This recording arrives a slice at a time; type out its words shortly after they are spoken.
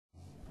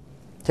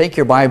Take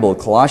your Bible,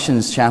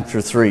 Colossians chapter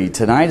 3.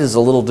 Tonight is a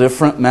little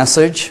different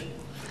message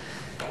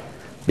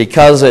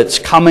because it's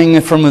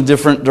coming from a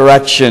different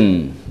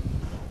direction.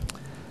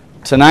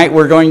 Tonight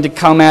we're going to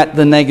come at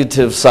the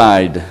negative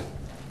side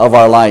of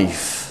our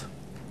life.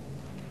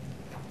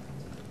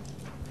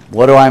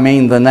 What do I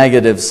mean, the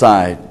negative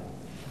side?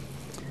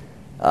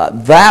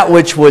 That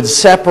which would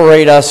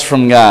separate us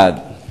from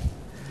God.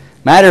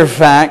 Matter of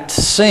fact,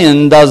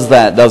 sin does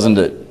that, doesn't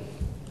it?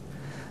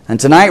 And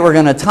tonight we're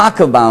going to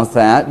talk about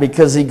that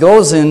because he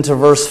goes into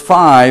verse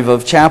 5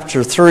 of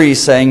chapter 3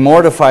 saying,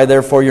 "Mortify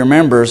therefore your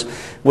members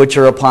which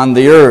are upon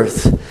the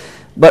earth."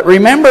 But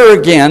remember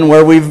again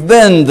where we've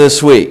been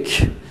this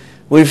week.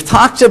 We've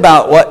talked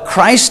about what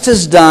Christ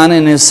has done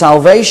in His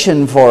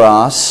salvation for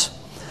us,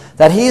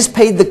 that He's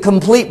paid the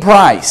complete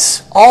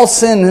price. All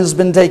sin has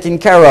been taken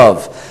care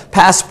of,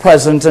 past,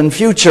 present, and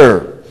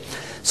future.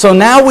 So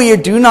now we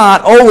do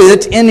not owe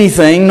it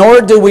anything,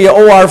 nor do we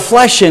owe our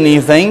flesh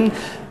anything.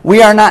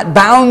 We are not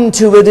bound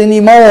to it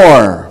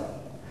anymore.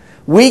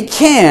 We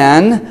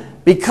can,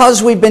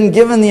 because we've been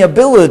given the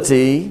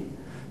ability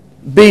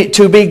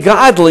to be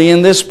godly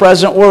in this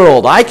present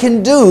world. I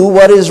can do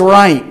what is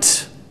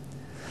right.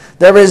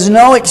 There is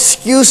no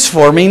excuse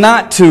for me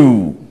not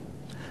to.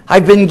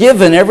 I've been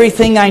given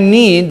everything I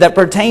need that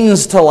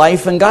pertains to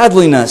life and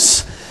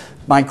godliness.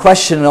 My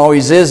question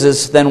always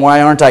is then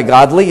why aren't I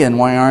godly and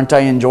why aren't I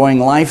enjoying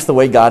life the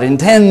way God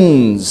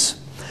intends?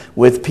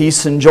 With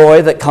peace and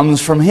joy that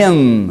comes from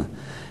Him.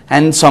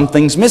 And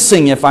something's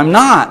missing if I'm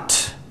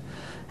not.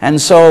 And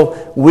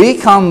so we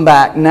come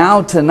back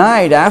now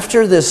tonight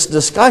after this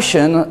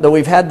discussion that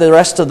we've had the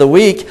rest of the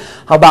week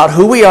about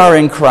who we are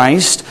in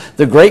Christ,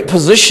 the great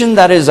position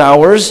that is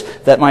ours,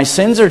 that my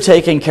sins are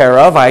taken care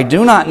of. I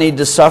do not need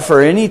to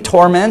suffer any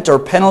torment or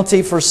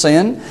penalty for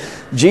sin.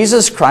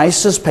 Jesus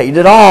Christ has paid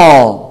it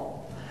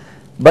all.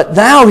 But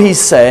now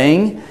He's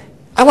saying,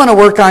 I want to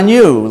work on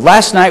you.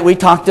 Last night we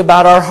talked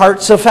about our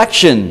heart's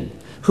affection.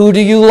 Who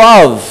do you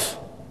love?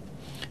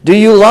 Do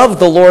you love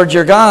the Lord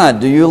your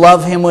God? Do you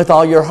love Him with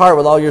all your heart,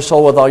 with all your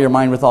soul, with all your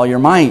mind, with all your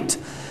might?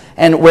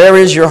 And where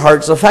is your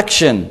heart's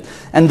affection?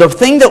 And the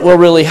thing that will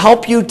really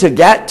help you to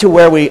get to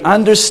where we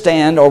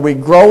understand or we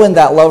grow in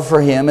that love for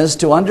Him is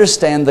to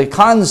understand the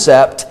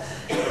concept,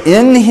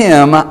 in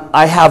Him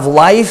I have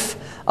life.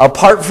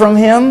 Apart from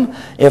Him,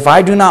 if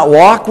I do not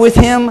walk with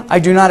Him, I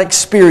do not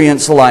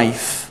experience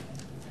life.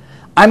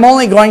 I'm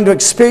only going to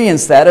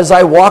experience that as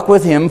I walk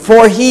with Him,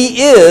 for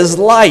He is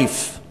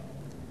life.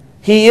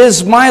 He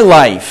is my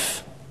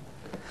life.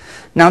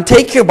 Now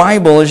take your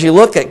Bible as you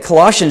look at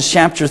Colossians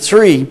chapter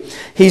 3.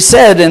 He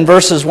said in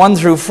verses 1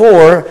 through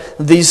 4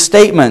 these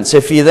statements,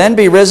 "If ye then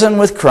be risen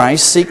with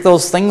Christ, seek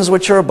those things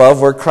which are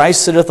above, where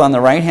Christ sitteth on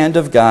the right hand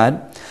of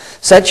God.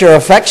 Set your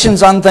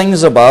affections on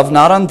things above,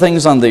 not on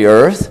things on the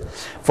earth.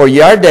 For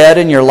ye are dead,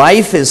 and your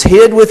life is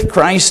hid with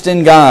Christ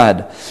in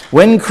God.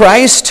 When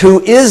Christ,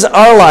 who is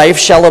our life,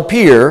 shall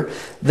appear,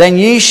 then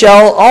ye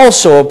shall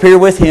also appear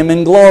with Him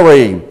in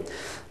glory."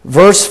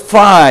 Verse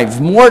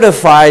 5,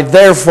 "Mortify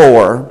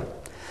therefore,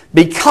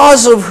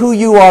 because of who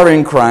you are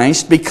in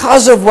Christ,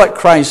 because of what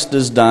Christ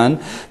has done,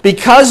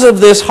 because of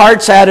this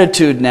heart's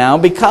attitude now,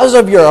 because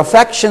of your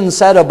affection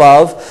set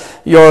above,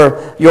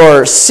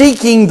 your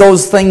seeking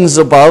those things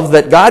above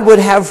that God would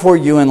have for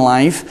you in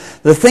life,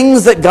 the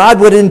things that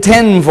God would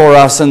intend for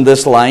us in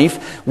this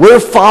life, we're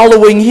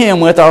following Him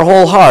with our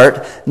whole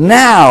heart.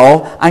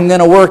 Now I'm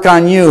going to work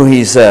on you,"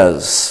 He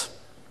says.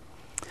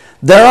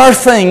 There are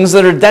things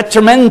that are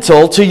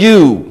detrimental to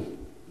you.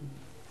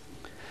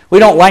 We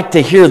don't like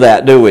to hear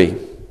that, do we?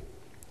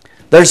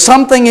 There's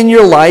something in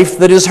your life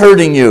that is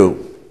hurting you.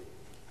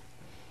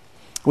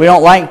 We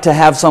don't like to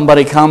have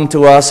somebody come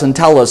to us and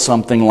tell us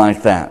something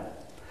like that.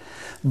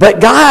 But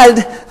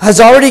God has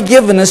already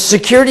given us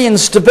security and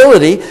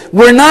stability.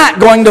 We're not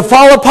going to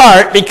fall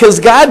apart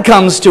because God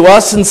comes to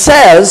us and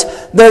says,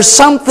 there's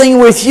something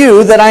with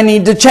you that I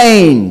need to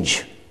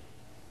change.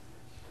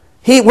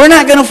 We're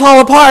not going to fall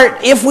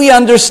apart if we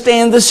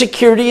understand the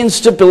security and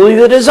stability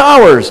that is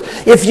ours.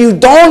 If you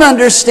don't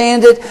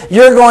understand it,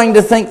 you're going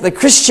to think the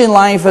Christian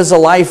life is a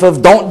life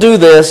of don't do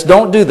this,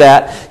 don't do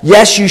that.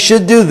 Yes, you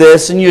should do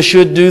this and you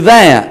should do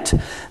that.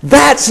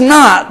 That's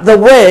not the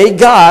way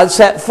God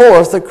set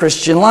forth the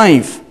Christian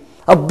life.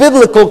 A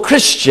biblical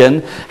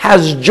Christian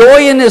has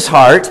joy in his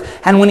heart,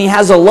 and when he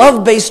has a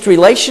love-based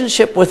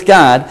relationship with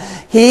God,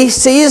 he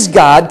sees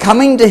God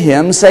coming to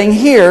him saying,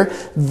 here,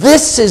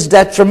 this is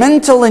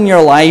detrimental in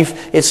your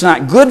life. It's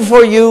not good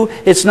for you.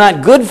 It's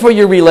not good for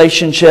your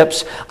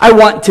relationships. I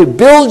want to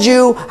build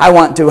you. I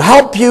want to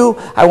help you.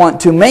 I want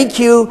to make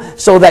you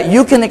so that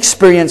you can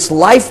experience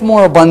life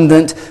more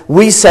abundant.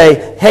 We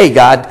say, hey,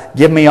 God,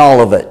 give me all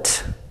of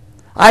it.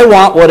 I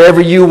want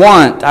whatever you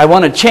want. I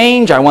want to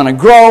change. I want to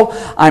grow.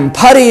 I'm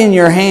putty in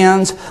your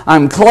hands.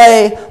 I'm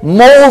clay.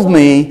 Mold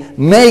me.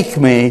 Make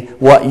me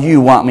what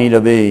you want me to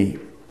be.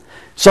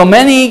 So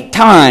many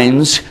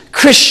times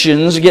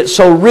Christians get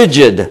so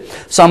rigid.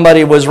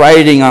 Somebody was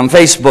writing on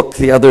Facebook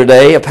the other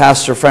day, a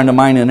pastor friend of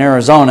mine in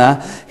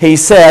Arizona. He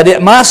said,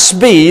 it must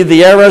be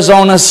the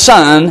Arizona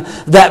sun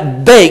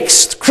that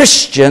bakes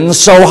Christians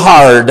so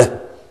hard.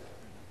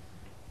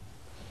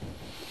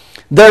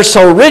 They're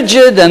so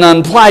rigid and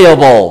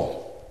unpliable.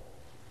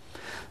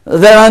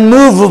 They're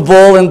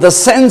unmovable in the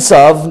sense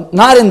of,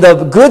 not in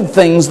the good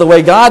things the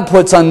way God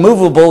puts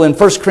unmovable in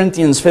 1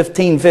 Corinthians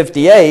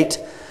 15:58,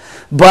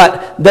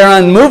 but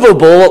they're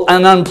unmovable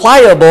and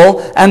unpliable,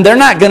 and they're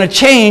not going to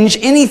change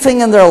anything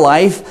in their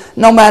life,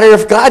 no matter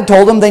if God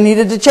told them they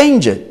needed to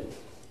change it.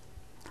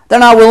 They're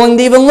not willing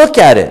to even look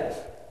at it.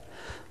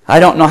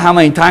 I don't know how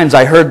many times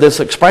I heard this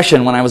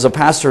expression when I was a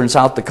pastor in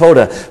South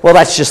Dakota. Well,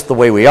 that's just the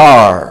way we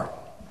are.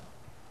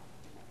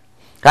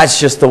 That's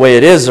just the way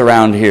it is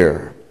around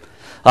here.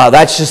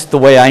 That's just the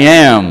way I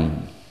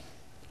am.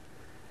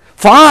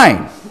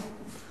 Fine.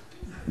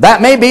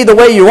 That may be the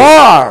way you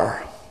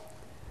are.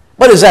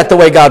 But is that the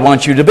way God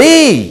wants you to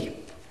be?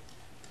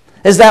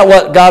 Is that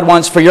what God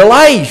wants for your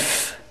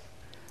life?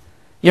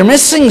 You're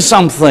missing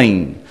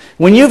something.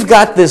 When you've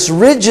got this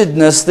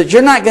rigidness that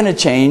you're not going to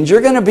change,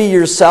 you're going to be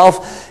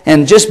yourself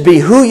and just be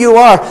who you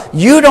are,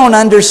 you don't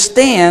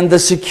understand the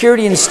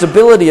security and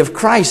stability of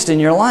Christ in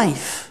your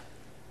life.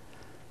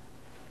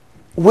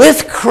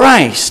 With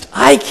Christ,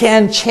 I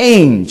can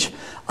change.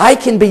 I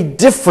can be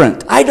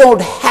different. I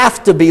don't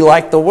have to be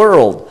like the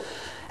world.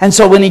 And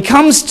so when he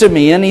comes to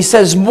me and he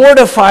says,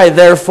 mortify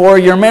therefore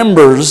your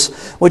members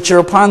which are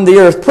upon the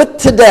earth, put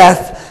to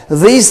death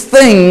these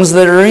things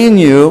that are in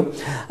you,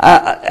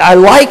 I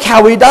like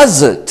how he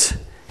does it.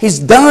 He's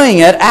doing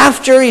it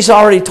after he's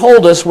already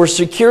told us we're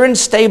secure and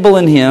stable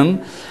in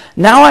him.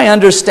 Now I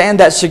understand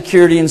that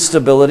security and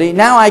stability.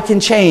 Now I can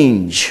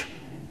change.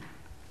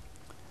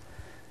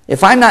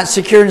 If I'm not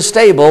secure and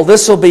stable,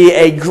 this will be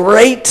a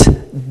great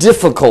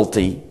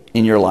difficulty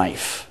in your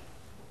life.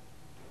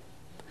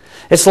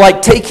 It's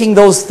like taking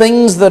those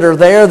things that are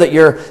there that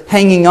you're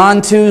hanging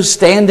on to,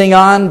 standing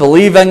on,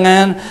 believing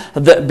in,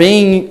 that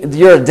being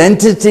your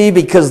identity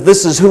because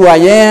this is who I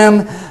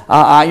am.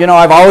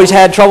 I've always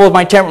had trouble with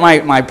my temper.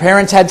 My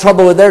parents had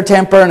trouble with their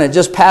temper and it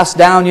just passed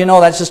down.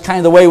 That's just kind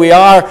of the way we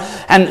are.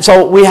 And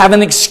so we have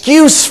an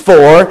excuse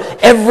for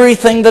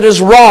everything that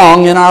is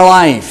wrong in our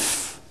life.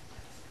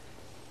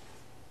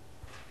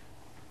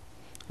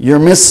 You're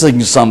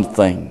missing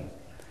something.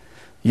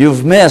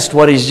 You've missed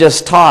what he's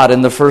just taught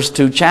in the first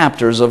 2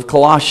 chapters of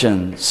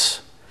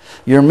Colossians.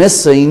 You're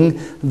missing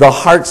the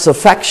heart's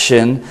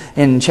affection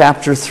in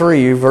chapter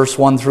 3, verse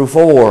 1 through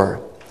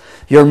 4.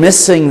 You're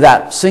missing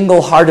that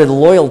single-hearted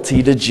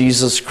loyalty to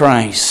Jesus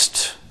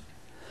Christ.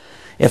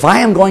 If I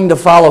am going to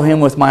follow him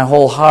with my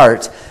whole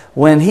heart,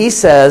 when he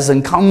says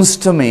and comes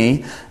to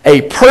me,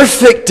 a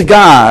perfect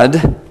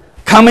God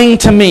coming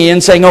to me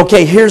and saying,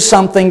 okay, here's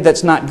something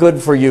that's not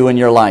good for you in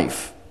your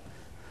life.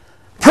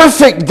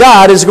 Perfect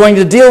God is going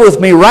to deal with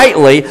me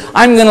rightly.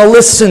 I'm going to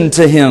listen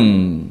to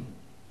him.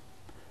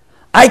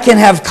 I can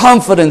have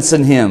confidence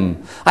in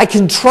him. I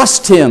can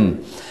trust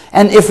him.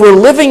 And if we're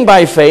living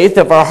by faith,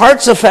 if our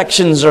heart's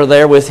affections are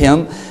there with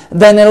him,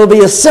 then it'll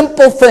be a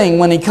simple thing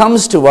when he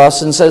comes to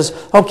us and says,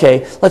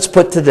 okay, let's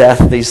put to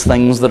death these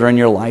things that are in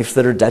your life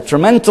that are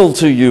detrimental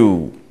to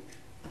you.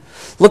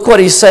 Look what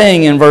he's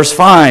saying in verse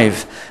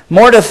 5.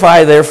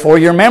 Mortify therefore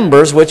your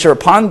members which are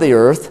upon the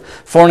earth,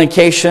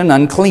 fornication,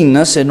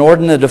 uncleanness,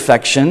 inordinate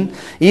affection,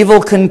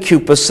 evil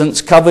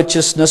concupiscence,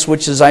 covetousness,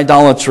 which is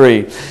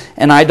idolatry.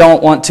 And I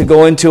don't want to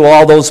go into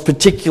all those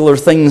particular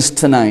things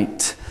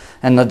tonight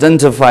and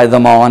identify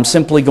them all. I'm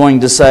simply going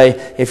to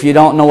say, if you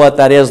don't know what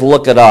that is,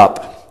 look it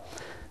up.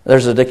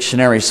 There's a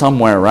dictionary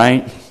somewhere,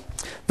 right?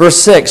 Verse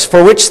 6,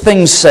 for which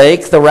things'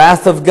 sake the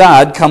wrath of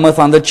God cometh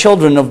on the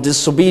children of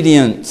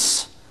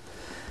disobedience.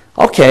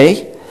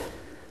 Okay.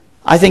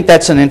 I think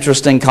that's an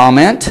interesting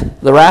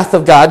comment. The wrath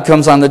of God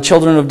comes on the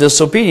children of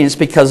disobedience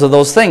because of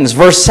those things.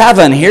 Verse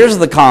 7, here's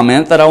the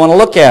comment that I want to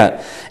look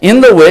at. In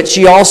the which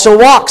ye also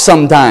walked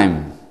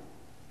sometime,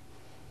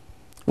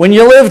 when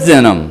you lived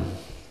in them.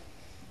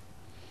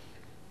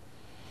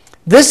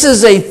 This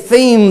is a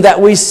theme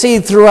that we see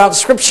throughout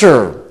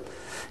Scripture.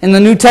 In the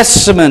New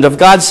Testament of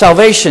God's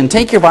salvation.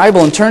 Take your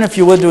Bible and turn, if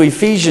you would, to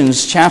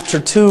Ephesians chapter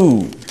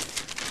 2.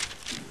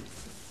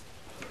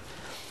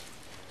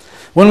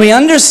 When we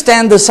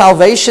understand the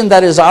salvation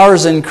that is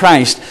ours in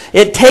Christ,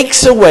 it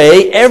takes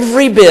away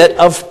every bit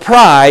of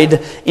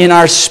pride in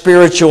our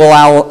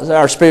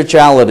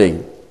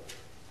spirituality.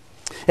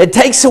 It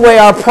takes away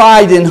our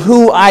pride in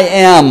who I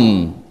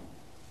am.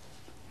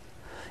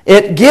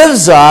 It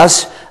gives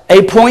us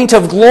a point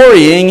of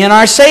glorying in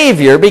our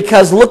Savior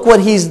because look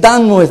what He's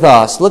done with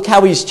us. Look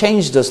how He's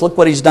changed us. Look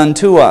what He's done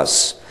to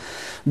us.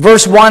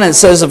 Verse 1, it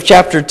says of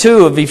chapter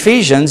 2 of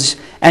Ephesians,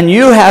 and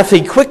you hath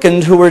He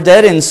quickened who were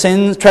dead in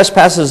sin,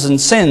 trespasses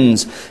and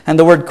sins. And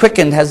the word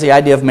quickened has the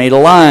idea of made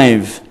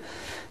alive.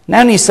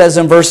 Now he says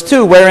in verse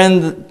 2,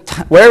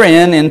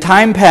 wherein in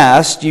time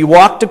past you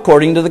walked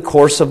according to the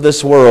course of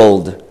this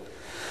world,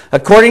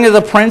 according to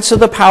the prince of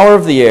the power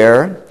of the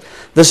air,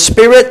 the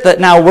spirit that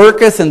now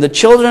worketh in the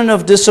children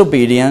of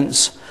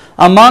disobedience,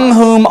 among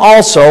whom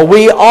also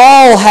we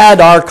all had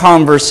our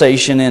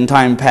conversation in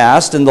time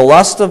past, in the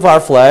lust of our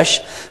flesh,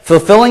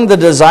 fulfilling the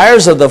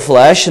desires of the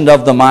flesh and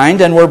of the mind,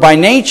 and were by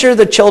nature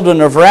the children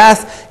of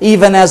wrath,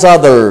 even as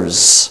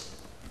others.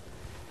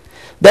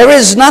 There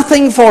is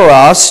nothing for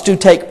us to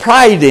take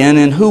pride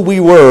in who we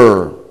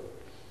were.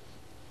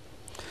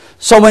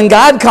 So when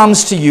God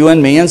comes to you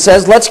and me and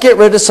says, let's get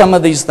rid of some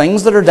of these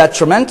things that are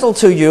detrimental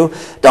to you,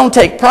 don't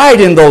take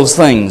pride in those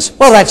things.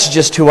 Well, that's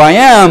just who I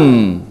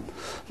am.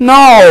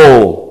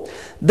 No.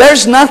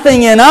 There's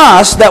nothing in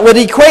us that would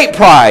equate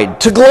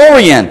pride to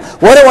glory in.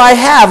 What do I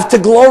have to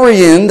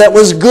glory in that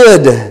was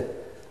good?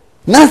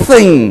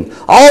 Nothing.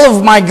 All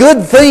of my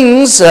good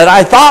things that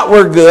I thought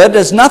were good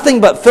is nothing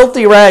but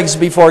filthy rags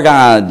before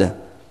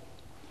God.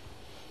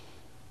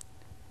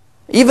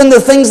 Even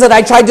the things that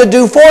I tried to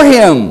do for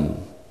Him.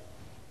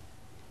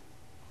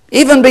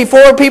 Even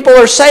before people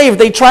are saved,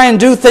 they try and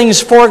do things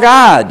for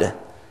God.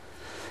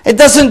 It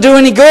doesn't do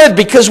any good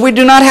because we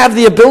do not have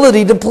the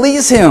ability to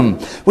please Him.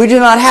 We do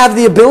not have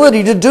the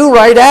ability to do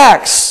right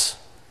acts.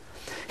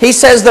 He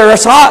says there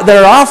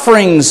are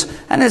offerings,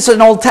 and it's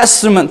an Old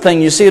Testament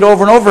thing. You see it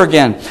over and over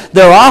again.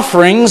 There are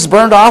offerings,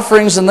 burnt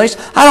offerings, and these.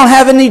 I don't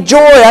have any joy.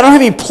 I don't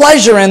have any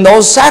pleasure in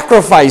those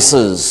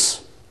sacrifices.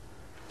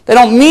 They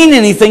don't mean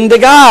anything to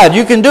God.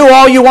 You can do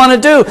all you want to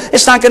do.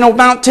 It's not going to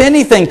amount to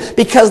anything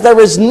because there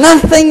is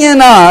nothing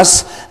in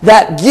us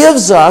that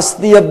gives us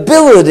the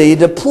ability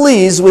to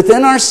please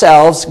within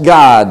ourselves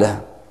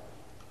God.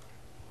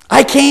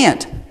 I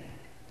can't.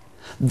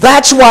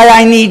 That's why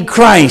I need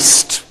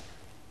Christ.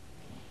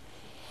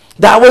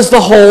 That was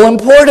the whole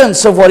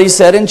importance of what he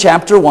said in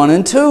chapter 1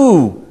 and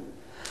 2.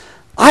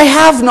 I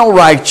have no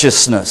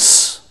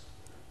righteousness.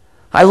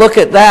 I look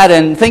at that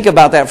and think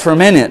about that for a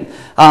minute.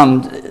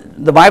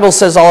 The Bible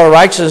says all our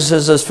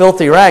righteousness is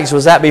filthy rags.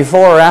 Was that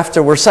before or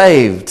after we're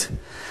saved?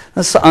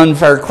 That's an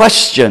unfair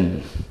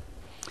question.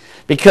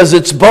 Because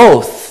it's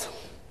both.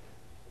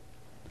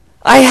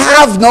 I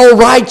have no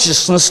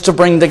righteousness to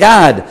bring to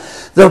God.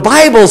 The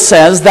Bible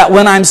says that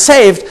when I'm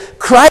saved,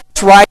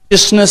 Christ's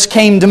righteousness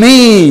came to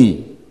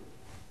me.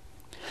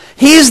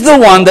 He's the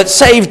one that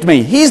saved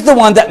me. He's the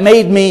one that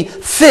made me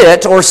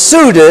fit or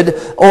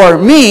suited or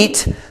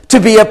meet to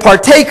be a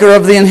partaker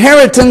of the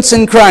inheritance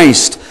in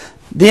Christ.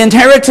 The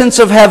inheritance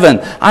of heaven.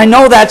 I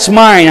know that's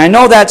mine. I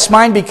know that's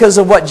mine because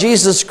of what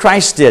Jesus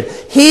Christ did.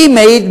 He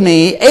made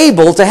me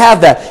able to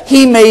have that.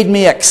 He made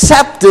me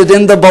accepted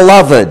in the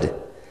beloved.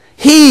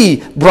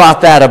 He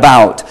brought that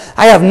about.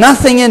 I have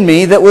nothing in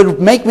me that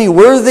would make me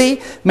worthy,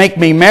 make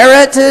me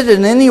merited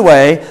in any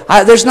way.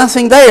 There's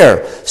nothing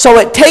there. So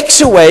it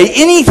takes away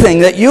anything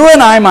that you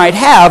and I might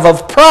have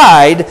of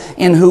pride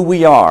in who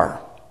we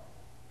are.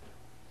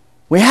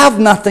 We have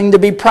nothing to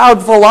be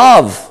proudful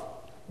of.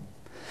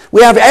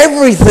 We have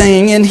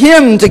everything in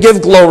Him to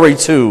give glory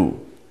to.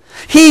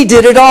 He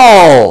did it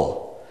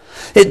all.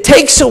 It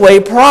takes away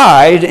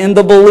pride in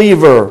the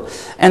believer.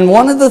 And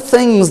one of the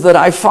things that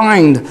I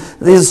find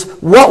is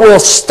what will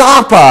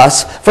stop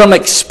us from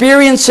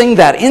experiencing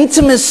that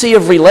intimacy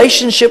of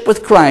relationship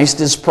with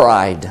Christ is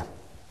pride.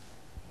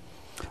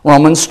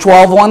 Romans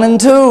 12:1 and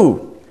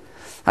 2.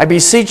 I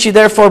beseech you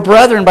therefore,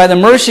 brethren, by the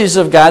mercies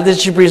of God,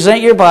 that you present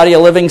your body a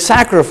living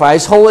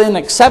sacrifice, holy and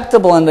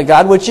acceptable unto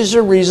God, which is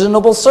your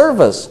reasonable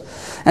service.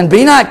 And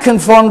be not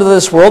conformed to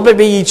this world, but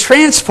be ye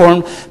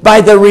transformed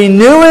by the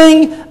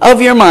renewing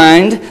of your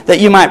mind,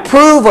 that you might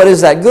prove what is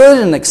that good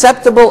and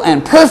acceptable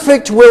and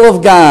perfect will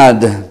of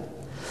God.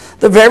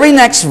 The very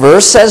next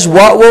verse says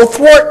what will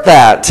thwart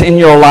that in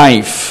your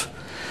life.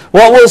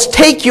 What will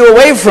take you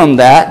away from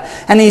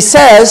that? And he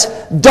says,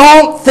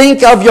 don't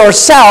think of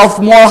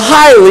yourself more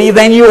highly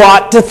than you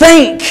ought to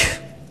think.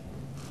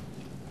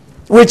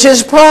 Which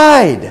is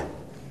pride.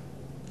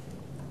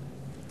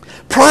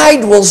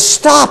 Pride will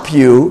stop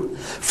you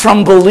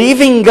from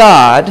believing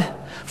God,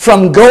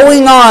 from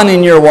going on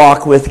in your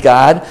walk with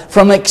God,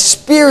 from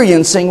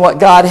experiencing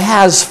what God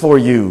has for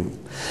you.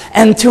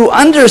 And to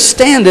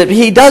understand it,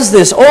 he does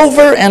this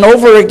over and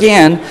over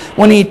again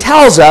when he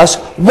tells us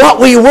what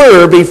we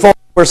were before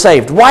we're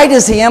saved. Why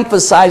does he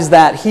emphasize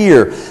that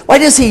here? Why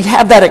does he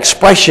have that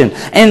expression?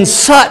 And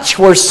such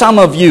were some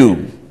of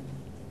you.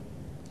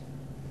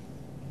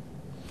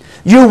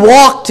 You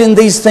walked in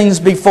these things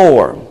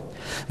before.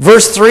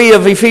 Verse 3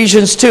 of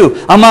Ephesians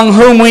 2, among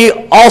whom we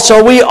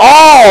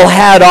all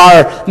had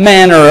our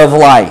manner of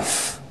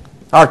life,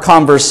 our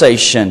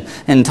conversation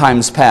in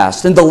times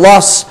past, in the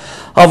lusts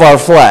of our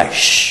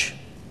flesh.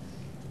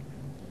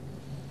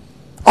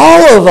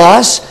 All of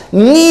us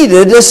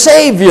needed a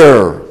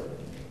Savior.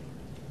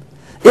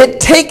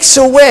 It takes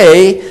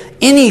away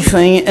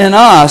anything in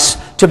us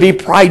to be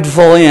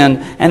prideful in,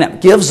 and it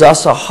gives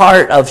us a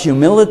heart of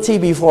humility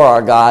before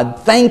our God,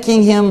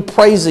 thanking Him,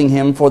 praising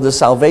Him for the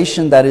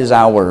salvation that is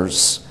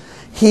ours.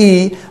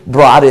 He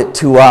brought it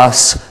to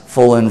us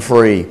full and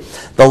free.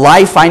 The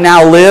life I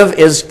now live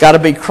is got to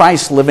be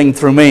Christ living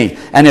through me.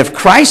 And if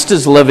Christ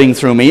is living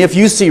through me, if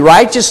you see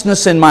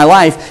righteousness in my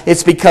life,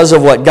 it's because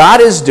of what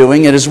God is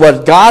doing. It is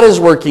what God is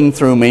working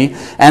through me.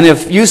 And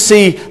if you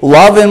see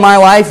love in my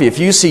life, if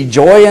you see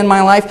joy in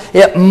my life,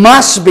 it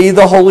must be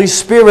the Holy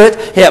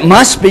Spirit. It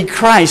must be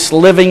Christ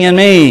living in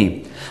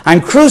me.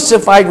 I'm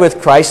crucified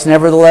with Christ,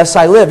 nevertheless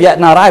I live. Yet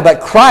not I, but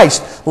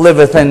Christ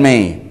liveth in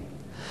me.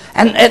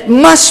 And it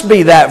must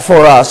be that for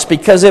us,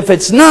 because if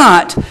it's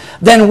not,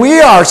 then we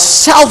are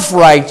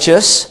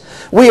self-righteous,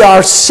 we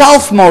are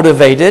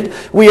self-motivated,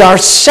 we are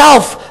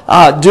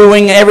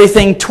doing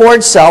everything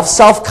towards self,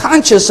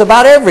 self-conscious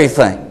about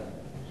everything.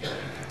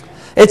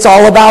 It's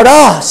all about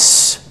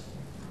us.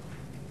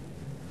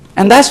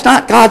 And that's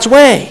not God's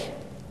way.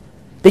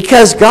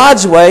 Because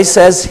God's way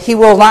says He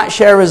will not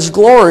share His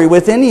glory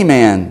with any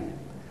man.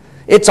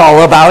 It's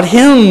all about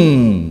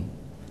Him.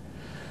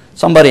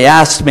 Somebody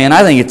asked me, and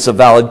I think it's a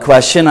valid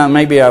question.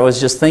 Maybe I was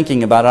just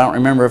thinking about it. I don't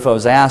remember if I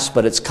was asked,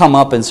 but it's come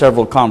up in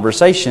several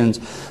conversations.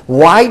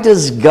 Why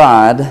does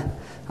God,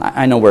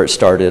 I know where it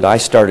started. I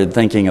started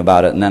thinking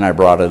about it, and then I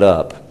brought it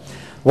up.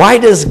 Why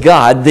does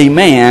God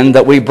demand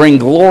that we bring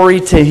glory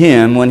to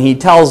Him when He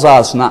tells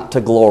us not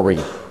to glory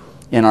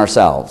in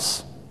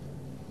ourselves?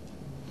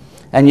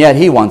 And yet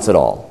He wants it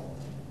all.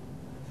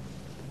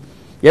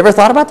 You ever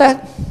thought about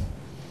that?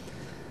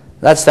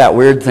 That's that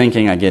weird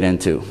thinking I get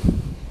into.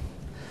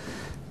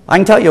 I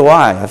can tell you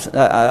why.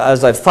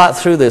 As I've thought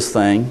through this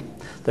thing,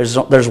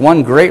 there's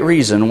one great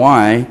reason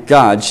why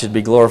God should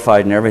be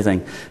glorified in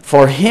everything.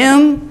 For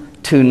Him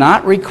to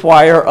not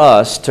require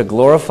us to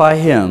glorify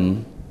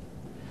Him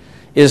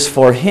is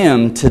for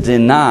Him to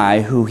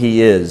deny who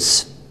He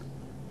is.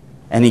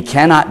 And He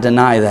cannot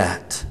deny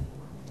that.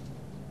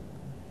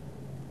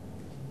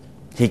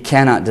 He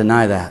cannot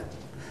deny that.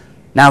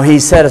 Now, He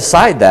set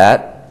aside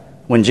that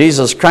when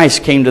Jesus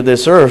Christ came to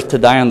this earth to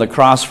die on the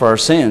cross for our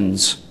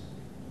sins.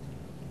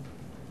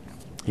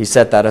 He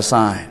set that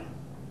aside.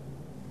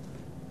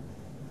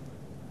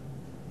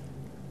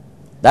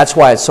 That's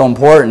why it's so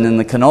important in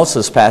the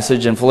kenosis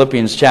passage in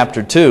Philippians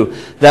chapter 2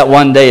 that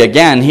one day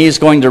again He's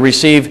going to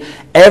receive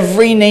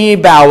every knee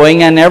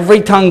bowing and every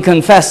tongue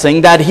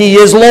confessing that He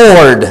is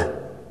Lord.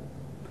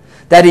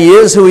 That He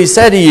is who He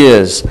said He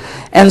is.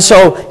 And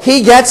so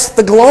He gets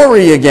the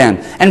glory again.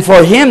 And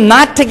for Him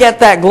not to get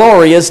that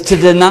glory is to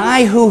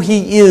deny who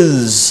He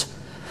is.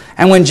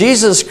 And when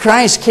Jesus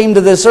Christ came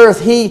to this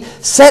earth, He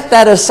set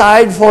that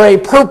aside for a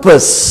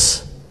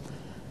purpose.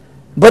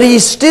 But He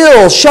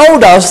still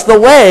showed us the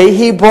way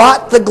He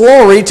brought the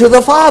glory to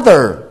the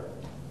Father.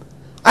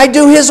 I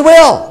do His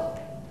will.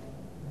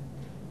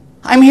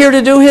 I'm here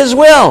to do His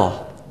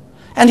will.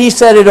 And He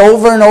said it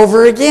over and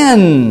over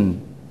again.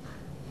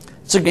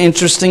 It's an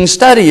interesting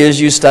study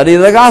as you study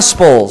the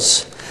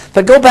Gospels.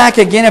 But go back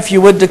again, if you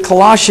would, to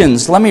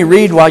Colossians. Let me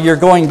read while you're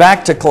going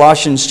back to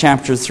Colossians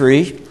chapter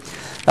 3.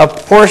 A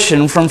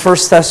portion from 1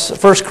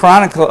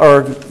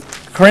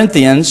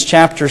 Corinthians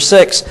chapter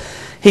 6.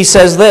 He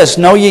says this,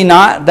 Know ye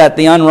not that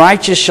the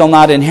unrighteous shall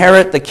not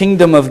inherit the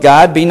kingdom of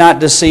God? Be not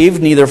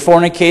deceived, neither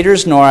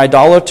fornicators, nor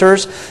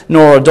idolaters,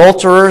 nor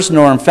adulterers,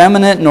 nor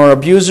effeminate, nor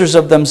abusers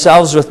of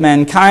themselves with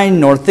mankind,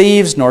 nor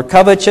thieves, nor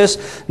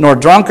covetous, nor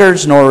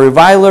drunkards, nor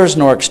revilers,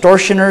 nor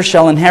extortioners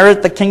shall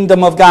inherit the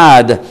kingdom of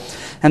God.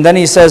 And then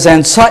he says,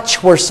 And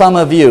such were some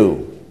of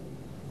you.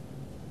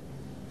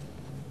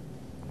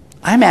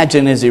 I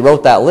imagine as he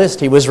wrote that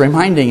list, he was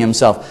reminding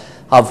himself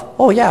of,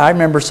 oh yeah, I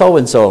remember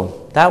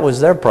so-and-so. That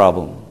was their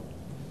problem.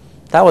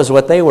 That was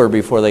what they were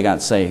before they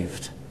got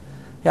saved.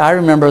 Yeah, I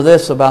remember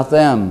this about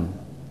them.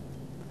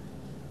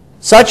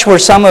 Such were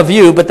some of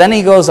you, but then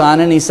he goes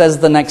on and he says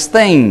the next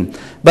thing.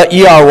 But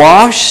ye are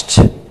washed,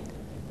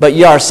 but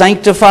ye are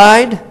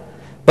sanctified,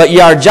 but ye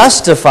are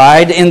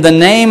justified in the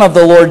name of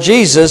the Lord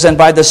Jesus and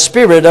by the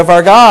Spirit of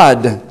our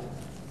God.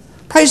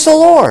 Praise the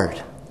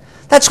Lord.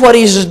 That's what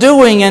he's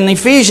doing in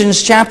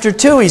Ephesians chapter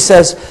 2. He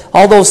says,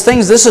 all those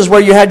things, this is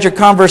where you had your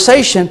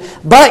conversation.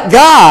 But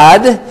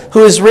God,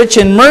 who is rich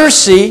in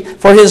mercy,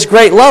 for His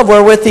great love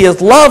wherewith He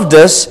hath loved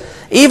us,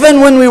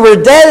 even when we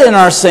were dead in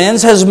our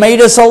sins, has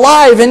made us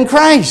alive in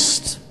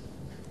Christ.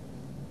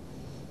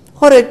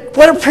 What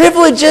a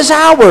privilege is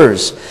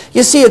ours.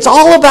 You see, it's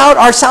all about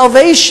our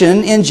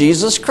salvation in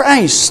Jesus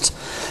Christ.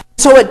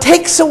 So it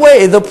takes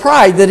away the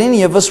pride that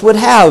any of us would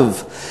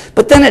have.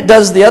 But then it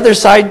does the other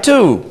side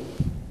too.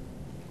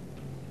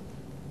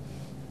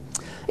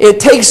 It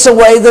takes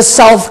away the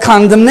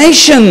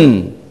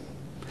self-condemnation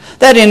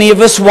that any of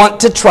us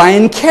want to try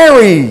and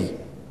carry.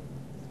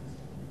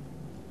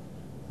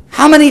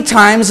 How many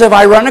times have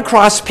I run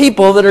across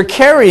people that are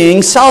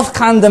carrying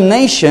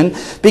self-condemnation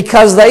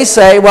because they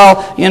say,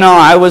 well, you know,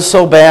 I was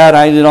so bad,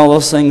 I did all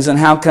those things, and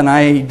how can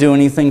I do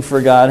anything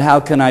for God? How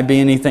can I be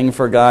anything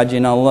for God?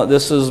 You know,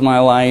 this is my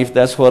life,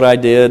 that's what I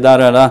did,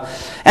 da-da-da.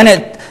 And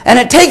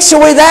it takes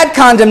away that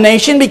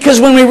condemnation,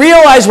 because when we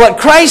realize what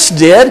Christ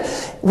did,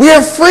 we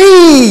are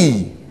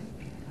free.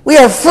 We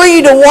are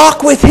free to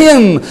walk with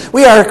Him.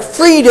 We are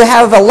free to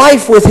have a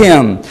life with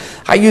Him.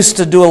 I used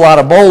to do a lot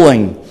of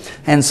bowling.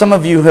 And some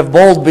of you have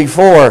bowled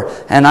before,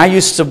 and I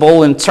used to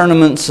bowl in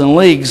tournaments and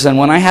leagues, and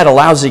when I had a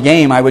lousy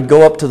game, I would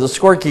go up to the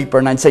scorekeeper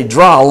and I'd say,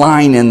 draw a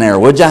line in there,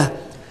 would ya?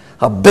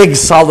 A big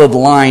solid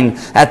line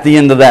at the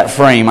end of that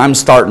frame. I'm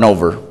starting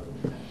over.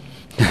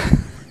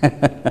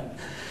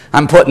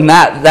 I'm putting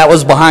that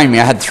was behind me.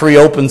 I had 3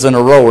 opens in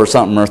a row or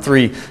something, or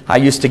 3. I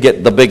used to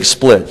get the big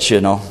splits,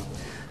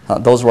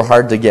 those were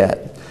hard to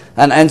get.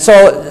 And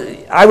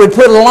so I would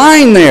put a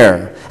line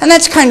there. And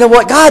that's kind of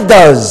what God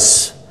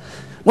does.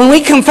 When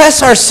we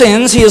confess our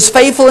sins, He is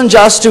faithful and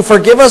just to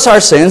forgive us our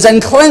sins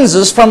and cleanse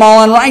us from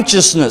all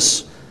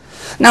unrighteousness.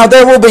 Now,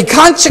 there will be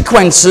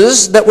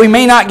consequences that we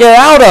may not get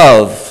out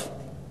of.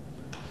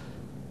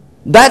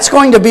 That's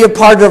going to be a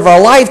part of our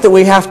life that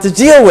we have to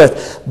deal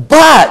with.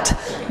 But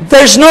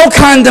there's no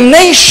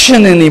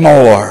condemnation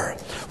anymore.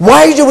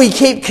 Why do we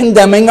keep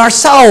condemning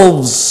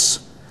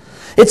ourselves?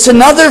 It's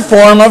another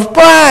form of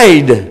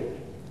pride.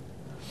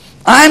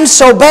 I'm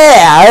so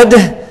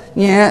bad.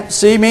 Yeah,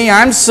 see me?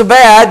 I'm so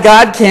bad,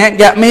 God can't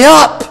get me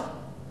up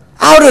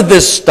out of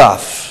this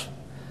stuff.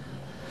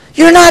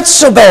 You're not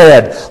so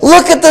bad.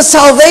 Look at the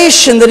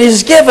salvation that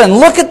He's given.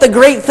 Look at the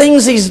great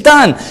things He's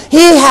done.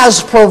 He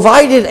has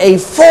provided a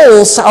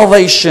full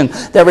salvation.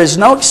 There is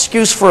no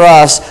excuse for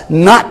us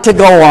not to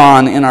go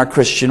on in our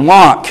Christian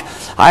walk.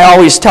 I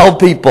always tell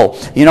people,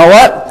 you know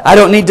what? I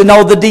don't need to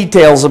know the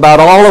details about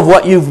all of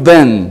what you've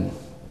been.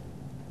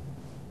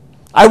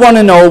 I want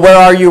to know, where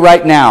are you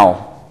right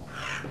now?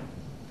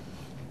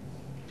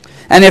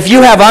 And if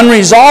you have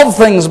unresolved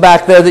things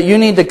back there that you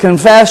need to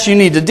confess, you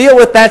need to deal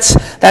with, that's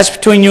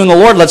between you and the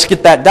Lord. Let's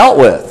get that dealt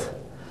with.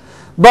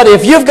 But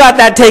if you've got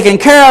that taken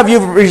care of,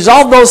 you've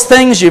resolved those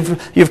things,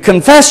 you've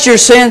confessed your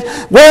sin,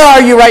 where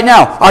are you right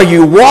now? Are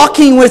you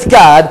walking with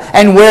God,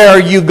 and where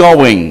are you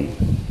going?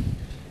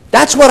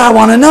 That's what I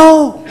want to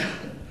know.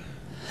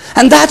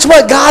 And that's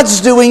what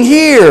God's doing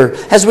here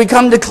as we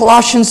come to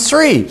Colossians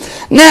 3.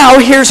 Now,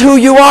 here's who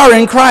you are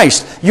in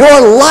Christ. Your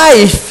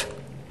life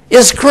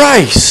is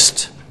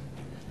Christ.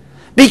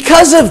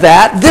 Because of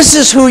that, this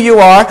is who you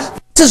are.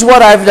 This is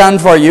what I've done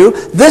for you.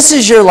 This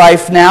is your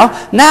life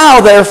now.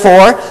 Now,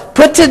 therefore,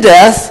 put to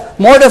death,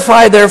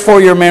 mortify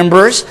therefore your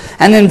members.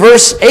 And in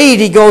verse 8,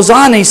 he goes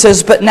on, he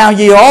says, but now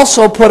ye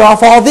also put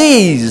off all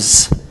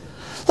these.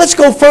 Let's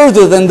go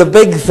further than the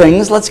big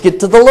things. Let's get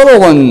to the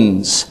little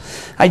ones.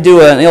 I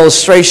do an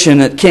illustration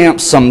at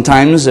camps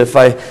sometimes. If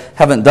I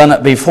haven't done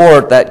it before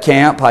at that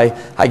camp, I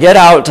get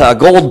out a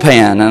gold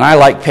pan, and I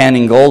like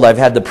panning gold. I've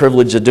had the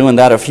privilege of doing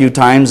that a few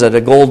times at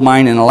a gold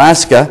mine in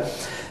Alaska,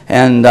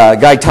 and a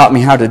guy taught me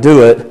how to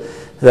do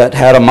it that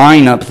had a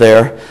mine up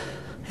there.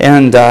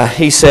 And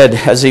he said,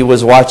 as he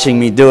was watching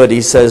me do it,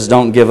 he says,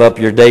 don't give up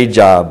your day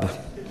job.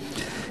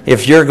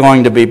 If you're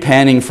going to be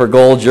panning for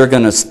gold, you're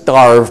going to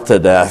starve to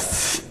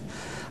death.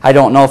 I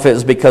don't know if it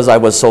was because I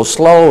was so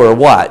slow or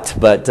what,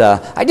 but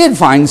I did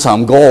find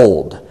some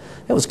gold.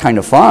 It was kind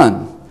of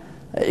fun.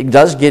 It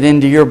does get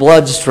into your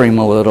bloodstream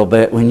a little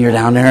bit when you're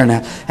down there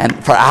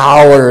and for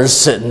hours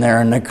sitting there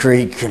in the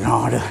creek.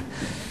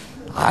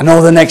 I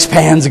know the next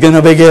pan's going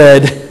to be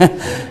good.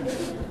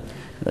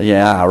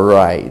 Yeah,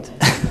 right.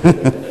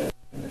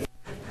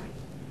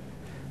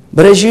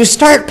 But as you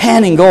start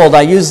panning gold,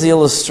 I use the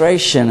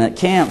illustration at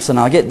camps, and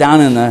I'll get down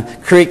in the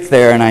creek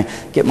there and I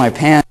get my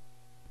pan,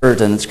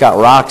 and it's got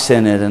rocks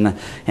in it,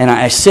 and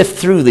I sift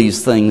through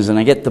these things, and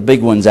I get the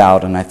big ones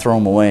out and I throw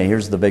them away.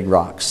 Here's the big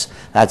rocks.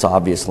 That's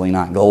obviously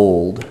not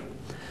gold.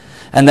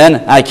 And then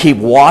I keep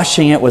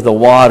washing it with the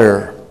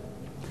water,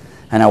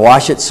 and I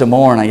wash it some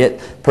more, and I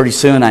get, pretty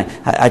soon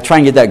I try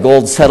and get that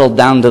gold settled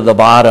down to the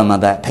bottom of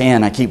that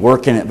pan. I keep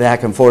working it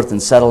back and forth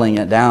and settling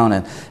it down,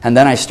 and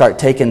then I start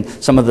taking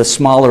some of the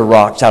smaller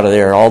rocks out of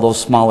there, all those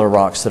smaller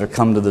rocks that have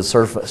come to the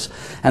surface.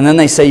 And then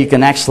they say you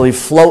can actually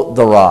float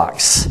the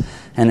rocks.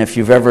 And if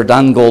you've ever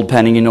done gold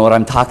panning, you know what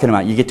I'm talking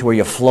about. You get to where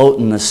you float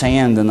in the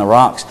sand and the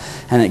rocks,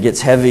 and it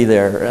gets heavy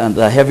there, and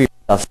the heavier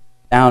stuff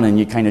down, and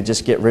you kind of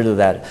just get rid of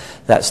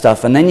that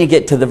stuff. And then you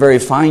get to the very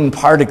fine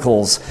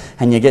particles,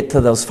 and you get to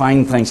those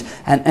fine things.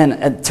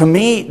 And to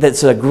me,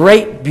 that's a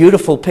great,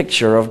 beautiful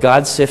picture of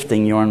God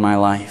sifting you in my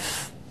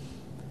life.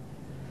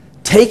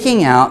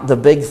 Taking out the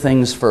big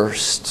things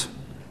first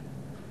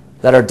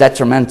that are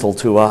detrimental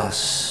to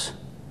us.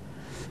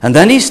 And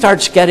then he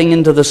starts getting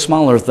into the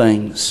smaller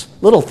things,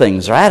 little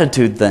things, or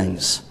attitude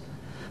things.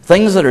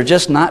 Things that are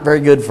just not very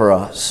good for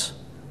us.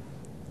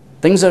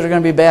 Things that are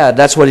going to be bad.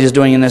 That's what he's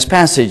doing in this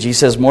passage. He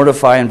says,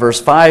 mortify in verse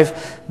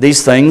 5,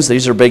 these things,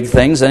 these are big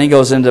things. Then he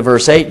goes into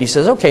verse 8, and he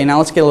says, okay, now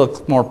let's get a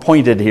little more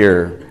pointed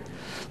here.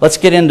 Let's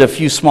get into a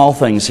few small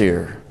things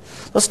here.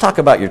 Let's talk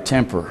about your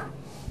temper.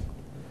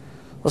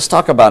 Let's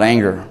talk about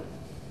anger.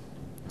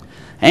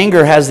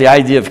 Anger has the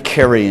idea of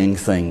carrying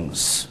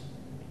things.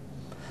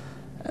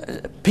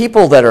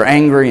 People that are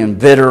angry and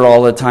bitter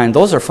all the time,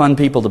 those are fun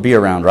people to be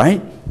around,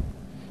 right?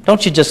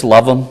 Don't you just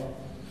love them?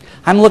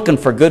 I'm looking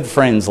for good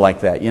friends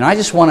like that. I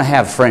just want to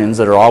have friends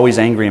that are always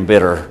angry and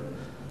bitter.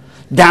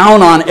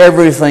 Down on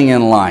everything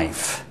in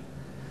life.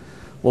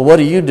 Well, what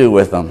do you do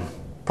with them?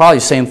 Probably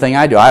the same thing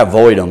I do. I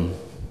avoid them.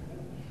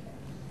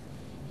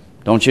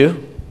 Don't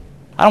you?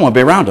 I don't want to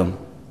be around them.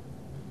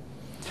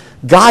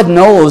 God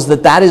knows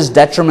that that is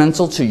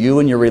detrimental to you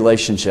and your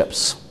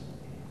relationships.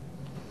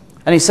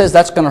 And He says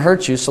that's going to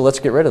hurt you, so let's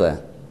get rid of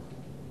that.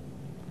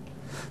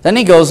 Then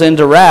He goes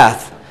into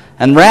wrath.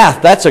 And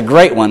wrath, that's a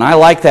great one. I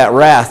like that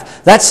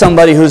wrath. That's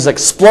somebody who's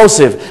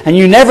explosive. And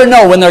you never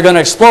know when they're going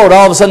to explode.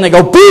 All of a sudden they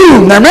go,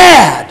 boom, they're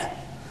mad.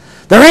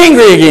 They're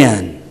angry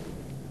again.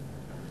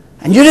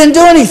 And you didn't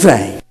do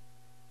anything.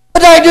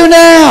 What do I do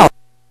now?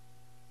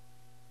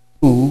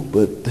 Oh,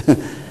 but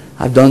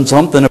I've done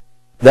something.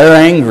 They're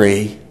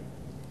angry.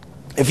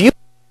 If you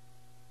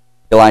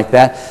like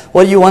that,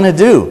 what do you want to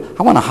do?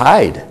 I want to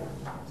hide.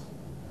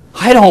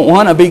 I don't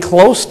want to be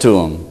close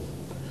to them.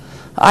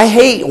 I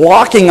hate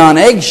walking on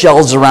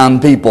eggshells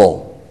around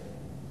people.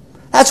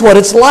 That's what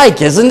it's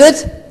like, isn't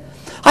it?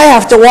 I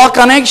have to walk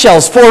on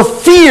eggshells for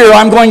fear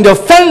I'm going to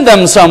offend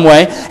them some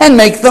way and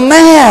make them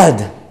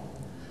mad.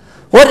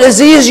 What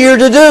is easier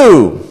to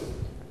do?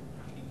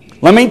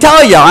 Let me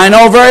tell you, I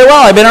know very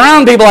well. I've been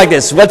around people like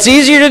this. What's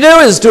easier to do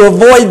is to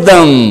avoid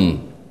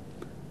them.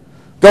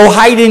 Go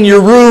hide in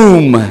your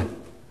room.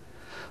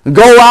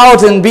 Go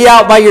out and be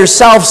out by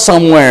yourself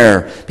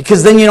somewhere,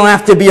 because then you don't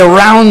have to be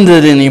around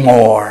it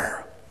anymore.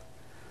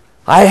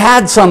 I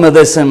had some of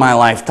this in my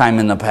lifetime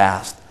in the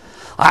past.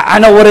 I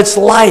know what it's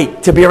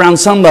like to be around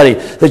somebody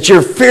that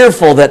you're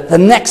fearful that the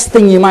next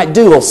thing you might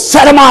do will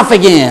set them off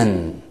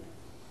again.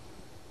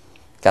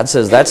 God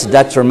says that's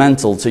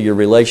detrimental to your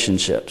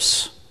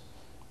relationships.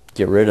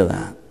 Get rid of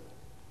that.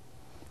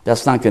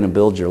 That's not going to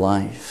build your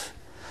life.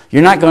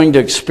 You're not going to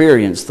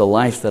experience the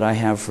life that I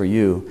have for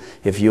you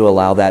if you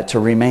allow that to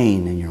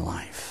remain in your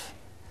life.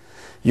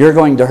 You're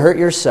going to hurt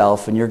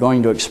yourself, and you're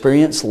going to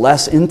experience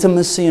less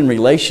intimacy in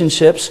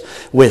relationships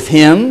with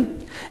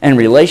Him and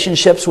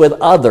relationships with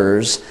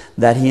others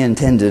that He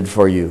intended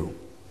for you.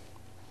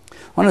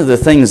 One of the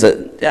things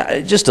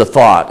that, just a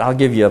thought, I'll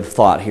give you a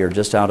thought here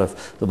just out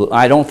of the blue.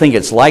 I don't think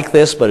it's like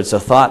this, but it's a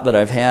thought that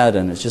I've had,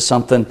 and it's just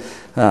something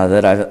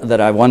that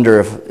I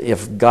wonder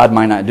if God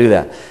might not do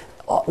that.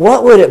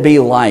 What would it be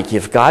like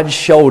if God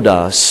showed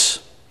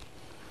us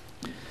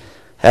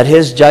at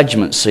His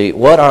judgment seat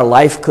what our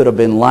life could have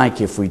been like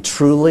if we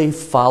truly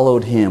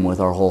followed Him with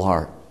our whole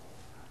heart?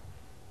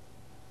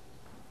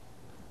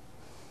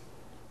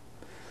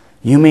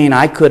 You mean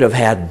I could have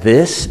had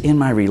this in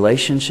my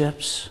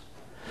relationships?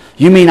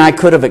 You mean I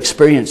could have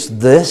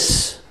experienced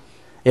this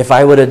if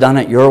I would have done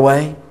it your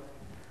way?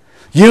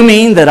 You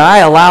mean that I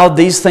allowed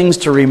these things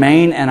to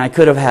remain and I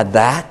could have had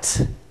that?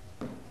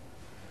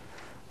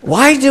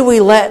 Why do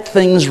we let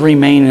things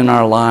remain in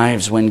our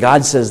lives when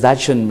God says that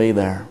shouldn't be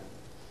there?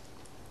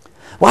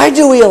 Why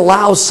do we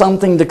allow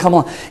something to come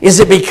along?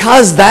 Is it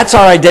because that's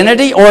our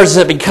identity, or is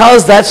it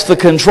because that's the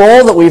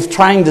control that we're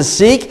trying to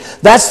seek?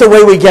 That's the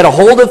way we get a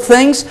hold of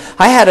things?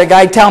 I had a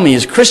guy tell me,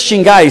 he's a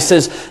Christian guy, he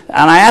says,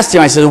 and I asked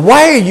him, I said,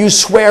 why are you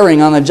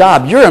swearing on the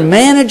job? You're a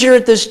manager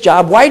at this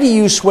job. Why do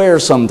you swear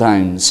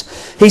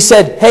sometimes? He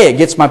said, hey, it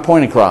gets my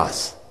point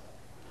across.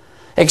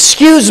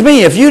 Excuse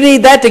me, if you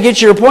need that to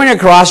get your point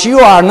across, you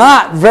are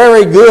not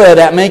very good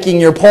at making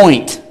your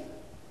point.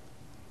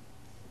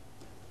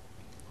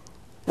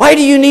 Why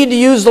do you need to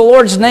use the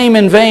Lord's name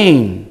in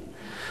vain?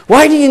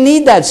 Why do you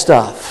need that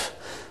stuff?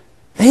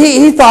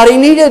 He thought he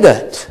needed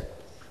it.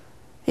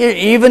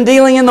 Even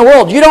dealing in the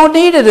world. You don't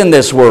need it in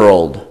this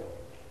world.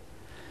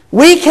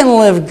 We can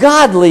live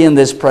godly in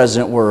this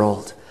present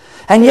world.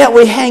 And yet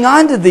we hang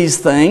on to these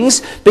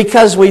things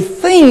because we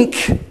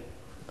think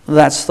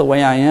that's the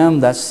way I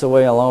am. That's the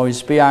way I'll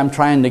always be. I'm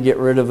trying to get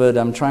rid of it.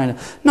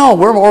 No,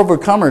 we're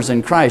overcomers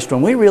in Christ.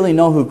 When we really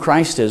know who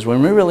Christ is,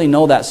 when we really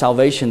know that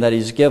salvation that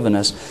He's given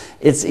us,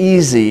 it's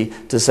easy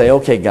to say,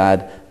 okay,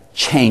 God,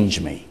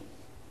 change me.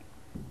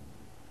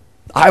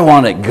 I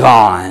want it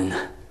gone.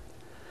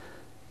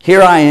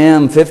 Here I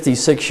am,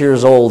 56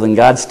 years old, and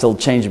God's still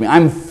changing me.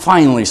 I'm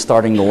finally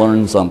starting to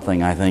learn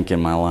something, I think, in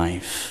my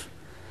life.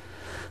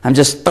 I'm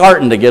just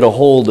starting to get a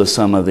hold of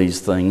some of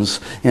these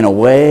things in a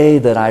way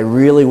that I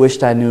really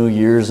wished I knew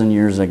years and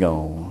years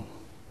ago.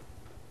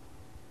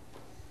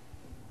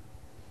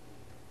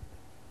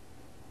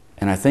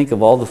 And I think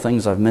of all the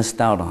things I've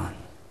missed out on.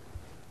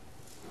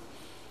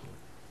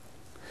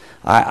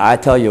 I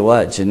tell you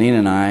what, Janine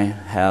and I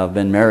have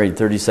been married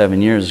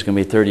 37 years. It's going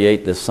to be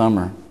 38 this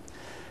summer.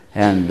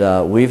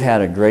 And we've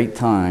had a great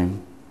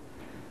time.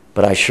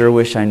 But I sure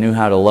wish I knew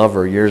how to love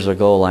her years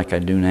ago like I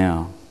do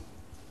now.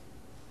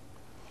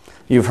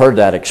 You've heard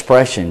that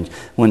expression.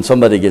 When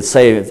somebody gets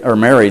saved or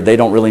married, they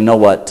don't really know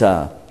what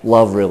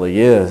love really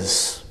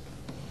is.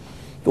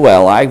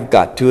 Well, I've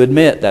got to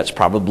admit that's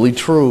probably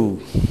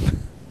true.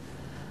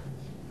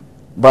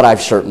 But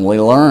I've certainly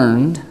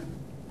learned.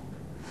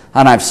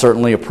 And I've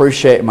certainly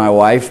appreciated my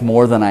wife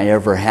more than I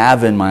ever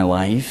have in my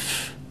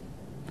life.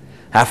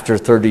 After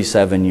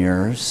 37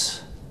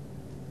 years.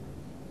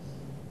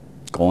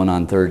 Going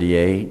on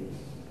 38.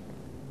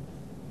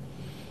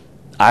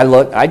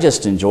 I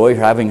just enjoy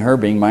having her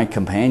being my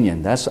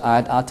companion.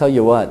 I'll tell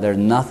you what, there's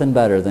nothing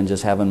better than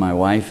just having my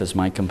wife as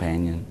my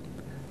companion.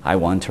 I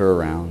want her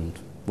around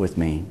with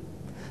me.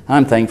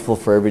 I'm thankful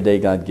for every day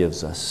God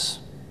gives us.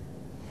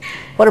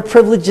 What a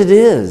privilege it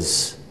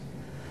is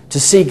to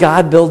see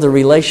God build a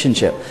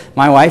relationship.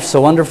 My wife's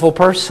a wonderful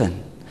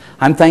person.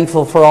 I'm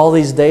thankful for all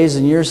these days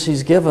and years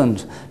He's given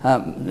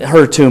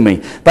her to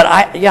me. But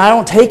I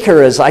don't take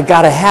her as I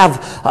got to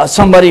have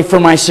somebody for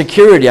my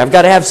security. I've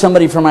got to have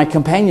somebody for my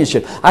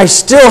companionship. I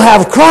still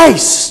have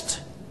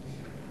Christ.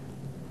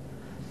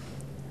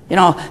 You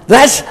know,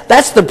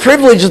 that's the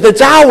privilege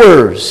that's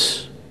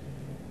ours.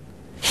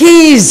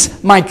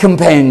 He's my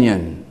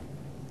companion.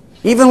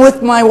 Even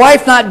with my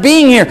wife not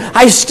being here,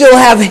 I still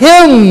have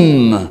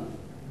Him.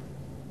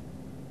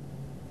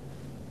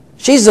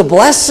 She's a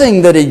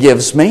blessing that He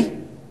gives me.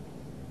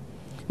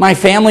 My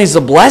family's a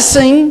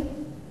blessing.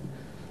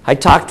 I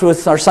talked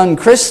with our son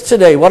Chris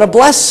today. What a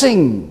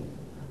blessing.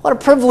 What a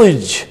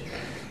privilege.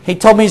 He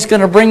told me he's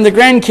going to bring the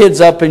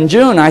grandkids up in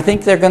June. I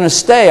think they're going to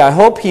stay. I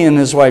hope he and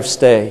his wife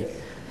stay.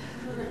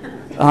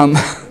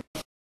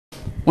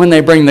 When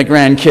they bring the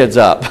grandkids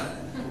up.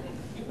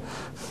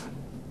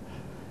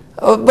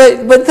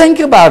 But think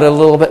about it a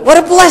little bit. What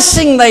a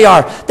blessing they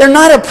are. They're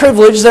not a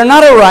privilege. They're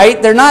not a right.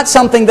 They're not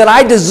something that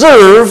I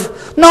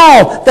deserve.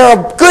 No, they're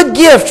a good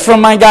gift from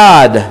my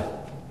God.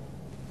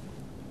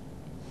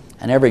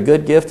 And every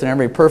good gift and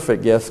every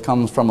perfect gift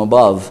comes from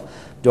above.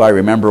 Do I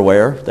remember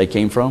where they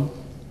came from?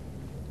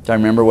 Do I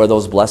remember where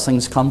those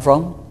blessings come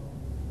from?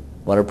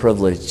 What a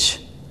privilege.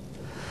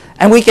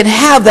 And we can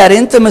have that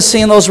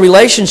intimacy in those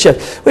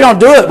relationships. We don't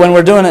do it when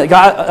we're doing it.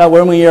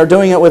 When we are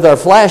doing it with our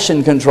flesh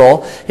in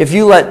control. If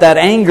you let that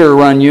anger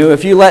run you,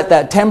 if you let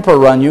that temper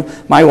run you.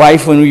 My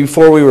wife,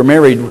 before we were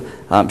married,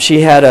 she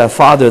had a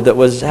father that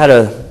had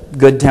a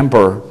good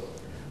temper.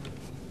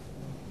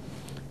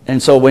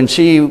 And so when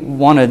she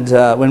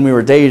when we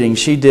were dating,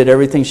 she did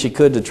everything she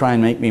could to try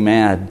and make me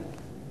mad,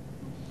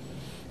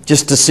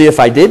 just to see if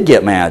I did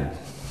get mad.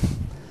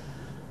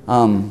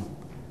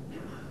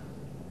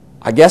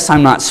 I guess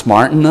I'm not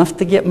smart enough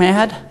to get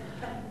mad.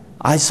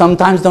 I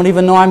sometimes don't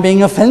even know I'm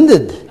being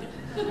offended.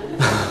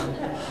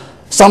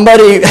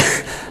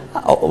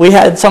 We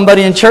had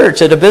somebody in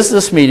church at a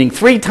business meeting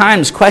 3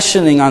 times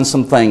questioning on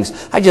some things.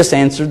 I just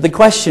answered the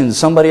questions.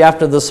 Somebody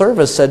after the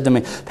service said to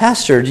me,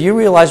 "Pastor, do you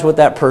realize what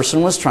that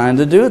person was trying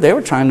to do? They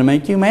were trying to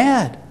make you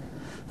mad.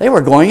 They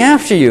were going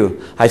after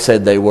you." I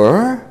said, "They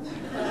were?"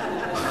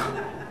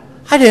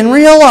 I didn't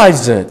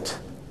realize it.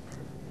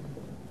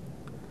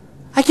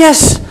 I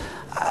guess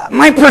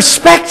my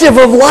perspective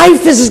of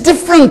life is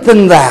different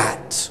than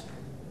that.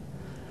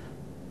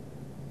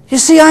 You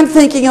see, I'm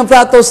thinking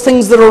about those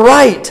things that are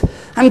right.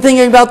 I'm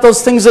thinking about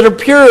those things that are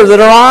pure, that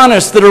are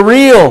honest, that are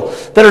real,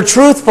 that are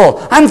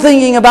truthful. I'm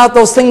thinking about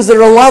those things that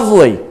are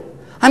lovely.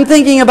 I'm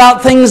thinking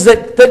about things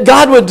that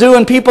God would do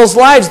in people's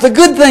lives, the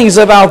good things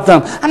about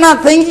them. I'm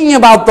not thinking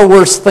about the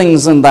worst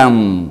things in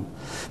them.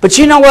 But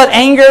you know what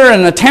anger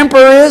and the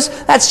temper is?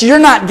 That's you're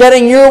not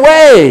getting your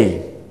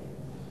way.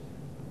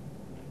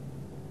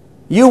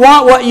 You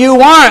want what you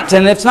want,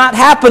 and it's not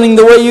happening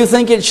the way you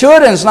think it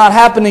should, and it's not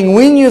happening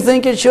when you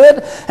think it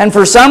should, and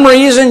for some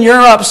reason you're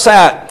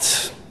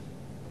upset.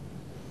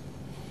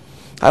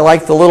 I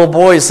like the little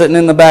boy sitting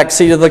in the back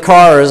seat of the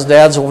car. His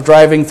dad's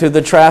driving through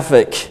the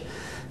traffic,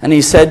 and he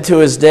said to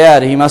his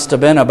dad, he must have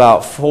been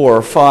about 4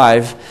 or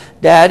 5,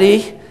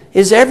 "Daddy,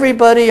 is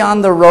everybody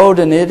on the road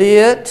an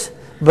idiot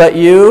but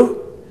you?"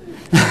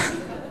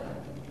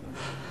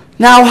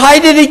 Now, why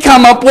did he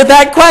come up with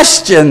that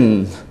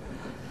question?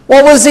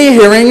 What was he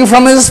hearing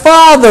from his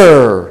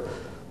father?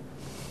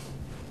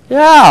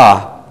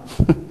 Yeah.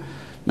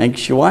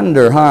 Makes you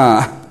wonder,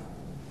 huh?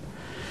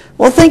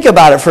 Well, think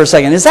about it for a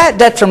second. Is that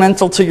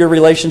detrimental to your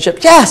relationship?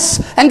 Yes,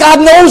 and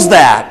God knows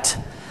that.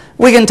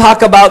 We can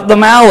talk about the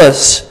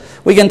malice.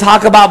 We can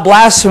talk about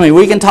blasphemy.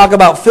 We can talk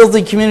about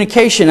filthy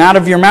communication out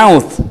of your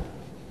mouth.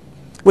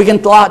 We can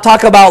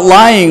talk about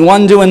lying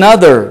one to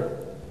another.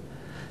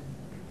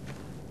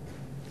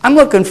 I'm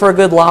looking for a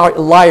good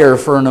liar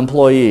for an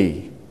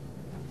employee.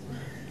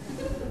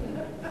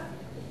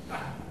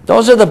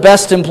 Those are the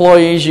best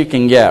employees you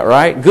can get,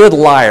 right? Good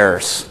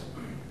liars.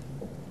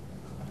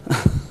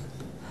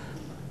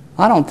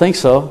 I don't think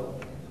so.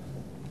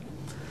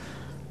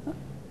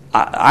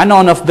 I know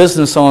enough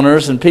business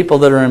owners and people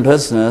that are in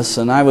business,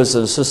 and I was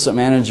an assistant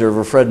manager of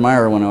a Fred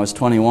Meyer when I was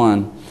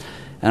 21,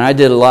 and I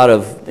did a lot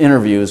of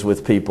interviews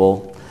with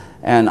people,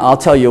 and I'll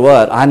tell you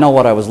what, I know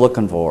what I was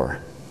looking for,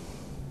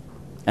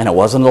 and it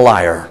wasn't a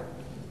liar.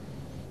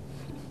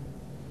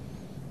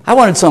 I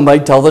wanted somebody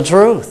to tell the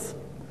truth.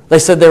 They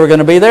said they were going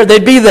to be there,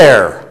 they'd be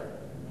there.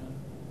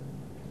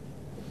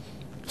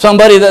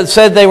 Somebody that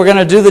said they were going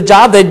to do the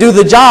job, they'd do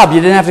the job.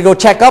 You didn't have to go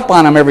check up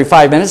on them every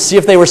 5 minutes, see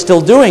if they were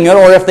still doing it,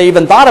 or if they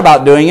even thought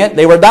about doing it.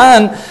 They were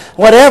done,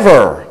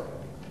 whatever.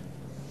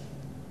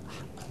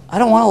 I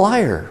don't want a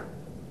liar.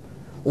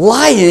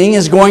 Lying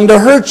is going to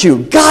hurt you.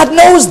 God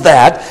knows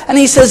that, and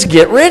He says,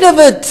 get rid of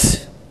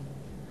it.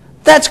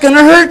 That's going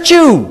to hurt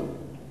you.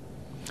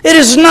 It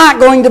is not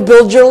going to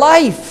build your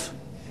life.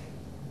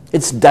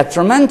 It's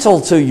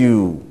detrimental to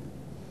you.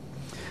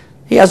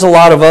 He has a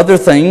lot of other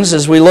things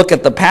as we look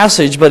at the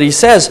passage, but he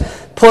says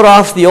put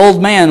off the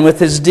old man with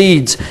his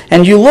deeds.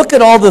 And you look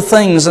at all the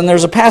things, and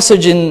there's a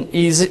passage in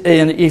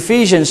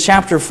Ephesians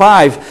chapter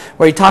 5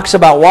 where he talks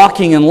about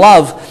walking in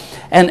love,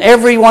 and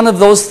every one of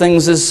those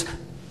things is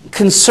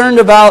concerned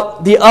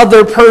about the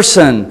other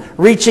person,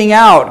 reaching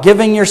out,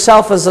 giving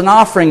yourself as an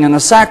offering and a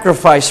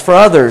sacrifice for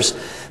others.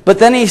 But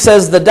then he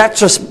says the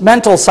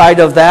detrimental side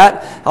of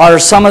that are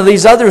some of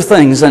these other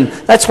things, and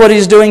that's what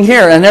he's doing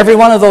here. And every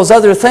one of those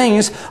other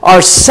things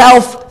are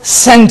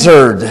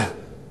self-centered,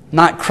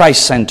 not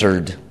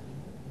Christ-centered.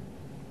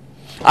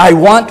 I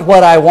want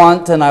what I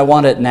want, and I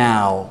want it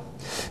now.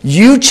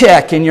 You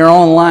check in your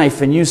own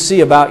life and you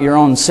see about your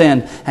own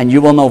sin, and you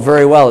will know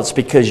very well it's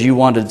because you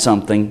wanted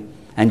something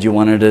and you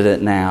wanted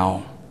it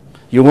now.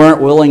 You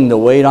weren't willing to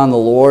wait on the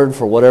Lord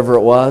for whatever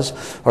it was,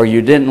 or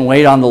you didn't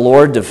wait on the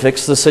Lord to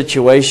fix the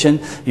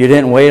situation. You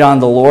didn't wait on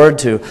the Lord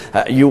to.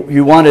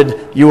 You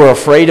were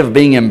afraid of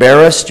being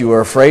embarrassed. You were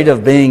afraid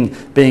of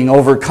being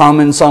overcome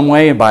in some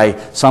way by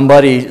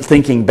somebody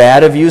thinking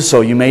bad of you.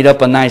 So you made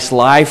up a nice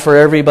lie for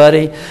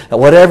everybody.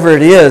 Whatever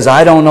it is,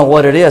 I don't know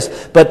what it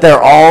is, but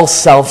they're all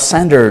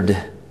self-centered,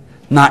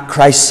 not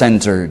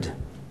Christ-centered.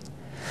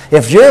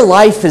 If your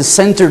life is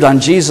centered on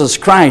Jesus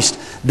Christ,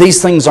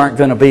 these things aren't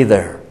going to be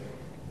there.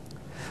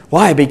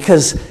 Why?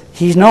 Because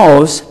He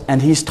knows,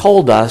 and He's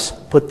told us,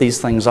 put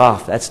these things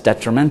off. That's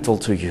detrimental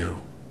to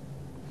you.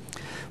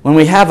 When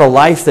we have a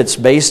life that's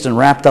based and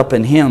wrapped up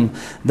in Him,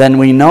 then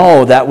we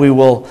know that we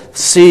will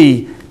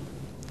see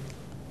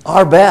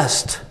our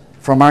best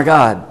from our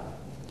God.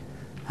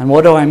 And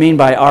what do I mean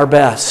by our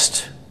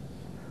best?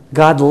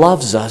 God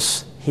loves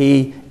us.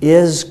 He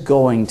is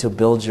going to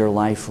build your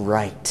life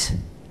right,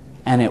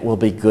 and it will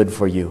be good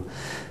for you.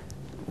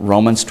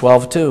 Romans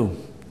 12:2.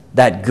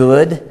 That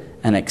good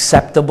and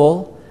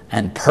acceptable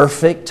and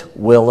perfect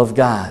will of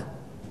God.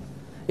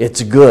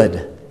 It's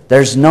good.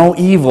 There's no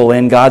evil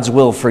in God's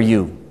will for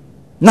you.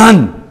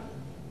 None.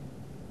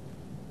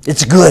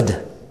 It's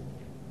good.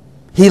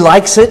 He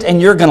likes it, and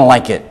you're going to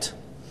like it.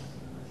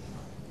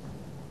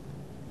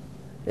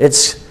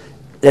 It's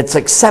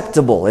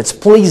acceptable. It's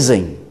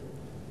pleasing.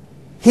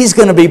 He's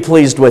going to be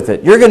pleased with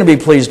it. You're going to be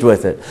pleased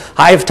with it.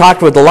 I've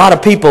talked with a lot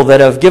of people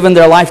that have given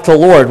their life to the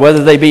Lord,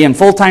 whether they be in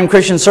full-time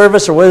Christian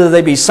service or whether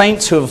they be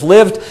saints who have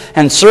lived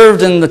and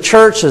served in the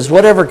church as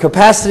whatever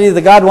capacity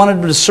that God wanted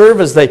them to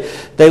serve as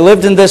they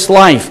lived in this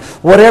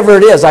life. Whatever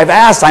it is,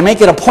 I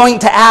make it a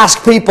point to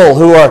ask people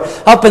who are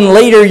up in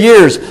later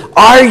years,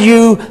 are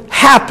you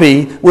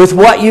happy with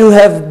what you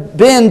have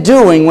been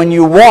doing when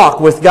you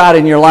walk with God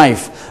in your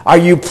life? Are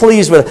you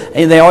pleased with it?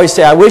 And they always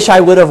say, I wish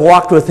I would have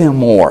walked with Him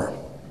more.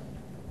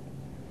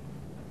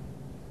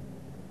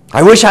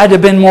 I wish I'd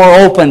have been more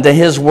open to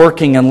His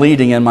working and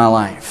leading in my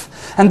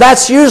life. And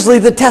that's usually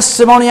the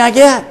testimony I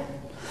get.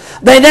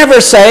 They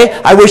never say,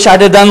 I wish I'd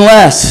have done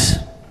less.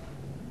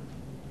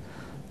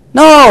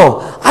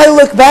 No, I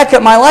look back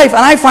at my life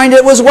and I find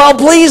it was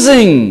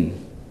well-pleasing.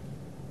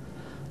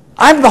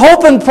 I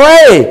hope and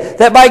pray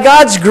that by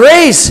God's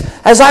grace,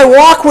 as I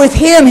walk with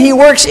Him, He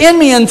works in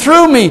me and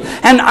through me.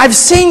 And I've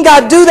seen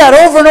God do that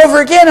over and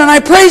over again, and I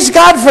praise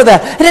God for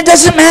that. And it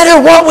doesn't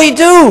matter what we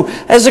do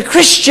as a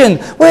Christian,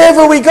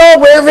 wherever we go,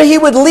 wherever He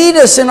would lead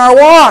us in our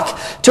walk,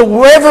 to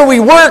wherever we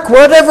work,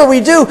 whatever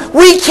we do,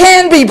 we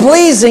can be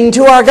pleasing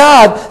to our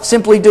God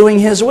simply doing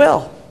His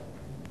will.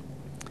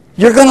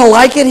 You're going to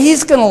like it,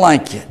 He's going to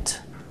like it.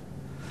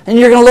 And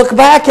you're going to look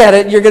back at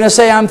it, you're going to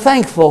say, I'm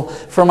thankful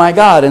for my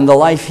God and the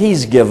life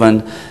He's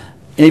given,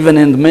 even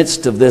in the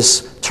midst of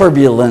this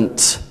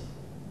turbulent,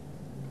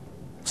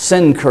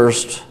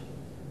 sin-cursed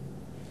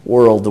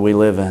world that we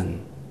live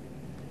in.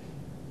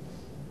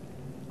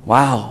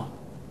 Wow.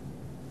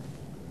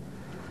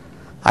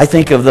 I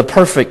think of the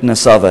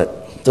perfectness of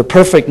it, the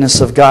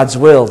perfectness of God's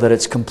will, that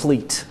it's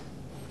complete.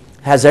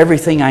 It has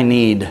everything I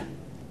need.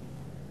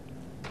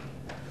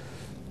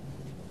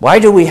 Why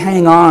do we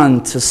hang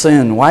on to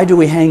sin? Why do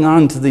we hang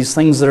on to these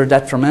things that are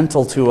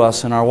detrimental to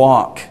us in our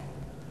walk?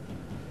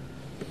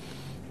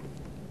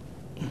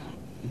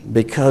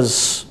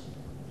 Because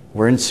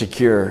we're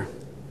insecure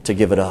to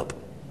give it up.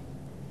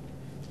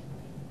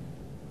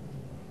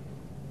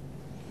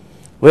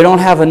 We don't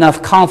have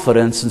enough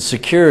confidence and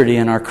security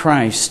in our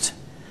Christ,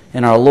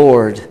 in our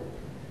Lord,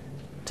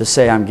 to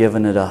say, I'm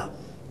giving it up.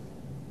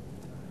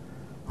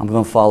 I'm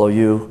going to follow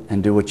you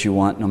and do what you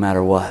want no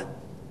matter what.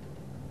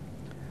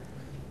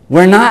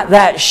 We're not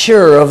that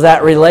sure of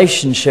that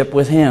relationship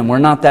with Him. We're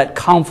not that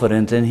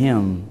confident in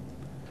Him.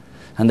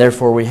 And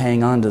therefore we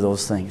hang on to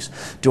those things.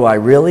 Do I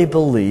really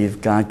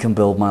believe God can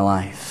build my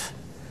life?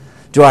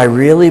 Do I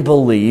really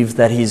believe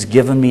that He's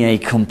given me a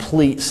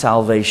complete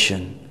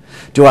salvation?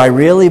 Do I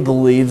really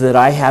believe that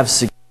I have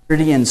security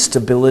and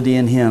stability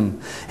in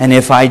Him? And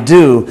if I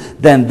do,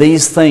 then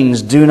these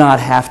things do not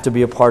have to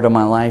be a part of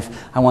my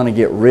life. I want to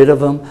get rid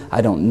of them.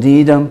 I don't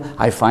need them.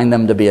 I find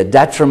them to be a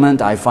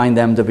detriment. I find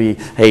them to be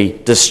a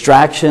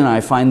distraction.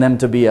 I find them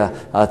to be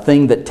a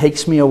thing that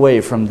takes me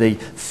away from the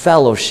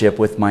fellowship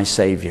with my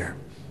Savior.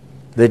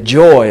 The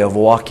joy of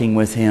walking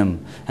with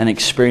Him and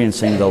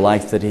experiencing the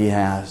life that He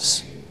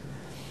has.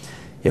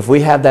 If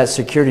we have that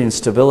security and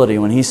stability,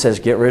 when He says,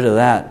 get rid of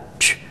that,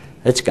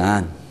 it's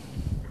gone.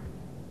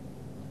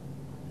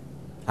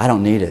 I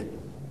don't need it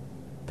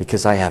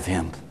because I have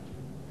Him.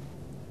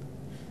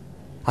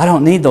 I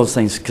don't need those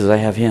things because I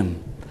have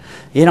Him.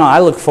 You know, I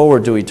look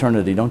forward to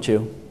eternity, don't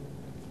you?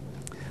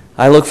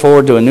 I look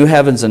forward to a new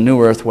heavens and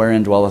new earth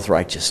wherein dwelleth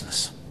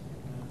righteousness.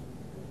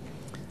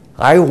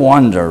 I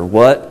wonder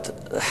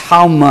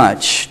how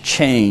much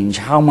change,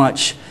 how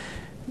much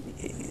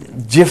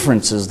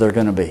differences there are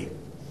going to be.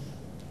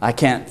 I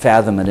can't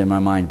fathom it in my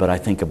mind, but I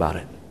think about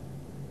it.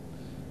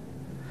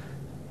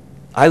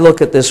 I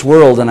look at this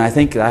world and I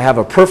think I have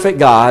a perfect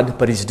God,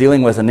 but He's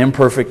dealing with an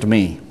imperfect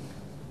me.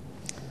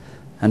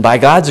 And by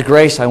God's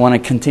grace, I want to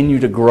continue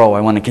to grow.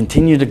 I want to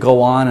continue to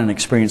go on and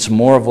experience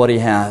more of what He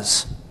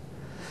has.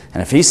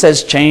 And if He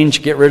says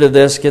change, get rid of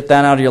this, get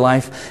that out of your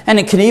life, and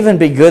it can even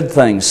be good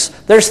things.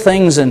 There's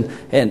things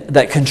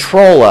that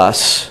control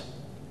us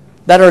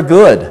that are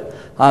good.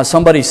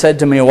 Somebody said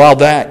to me a while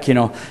back, you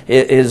know,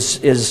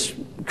 is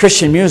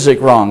Christian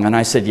music wrong? And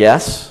I said,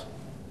 yes.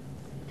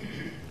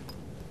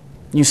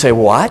 You say,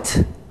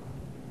 what?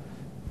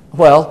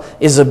 Well,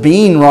 is a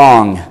bean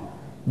wrong?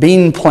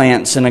 Bean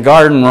plants in a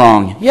garden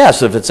wrong?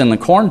 Yes, if it's in the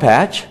corn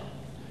patch.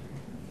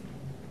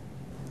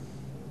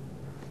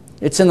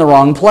 It's in the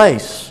wrong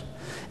place.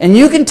 And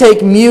you can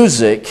take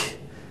music,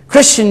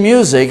 Christian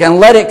music, and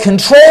let it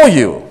control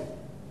you.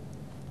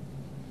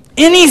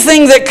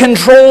 Anything that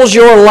controls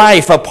your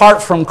life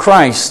apart from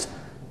Christ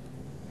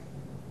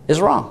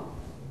is wrong.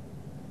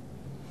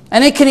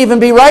 And it can even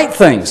be right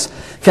things.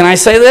 Can I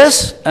say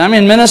this? I'm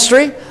in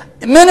ministry.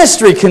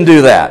 Ministry can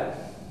do that.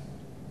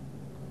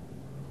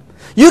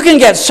 You can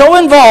get so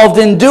involved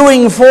in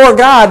doing for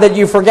God that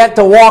you forget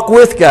to walk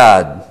with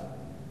God.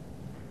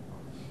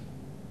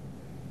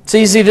 It's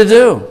easy to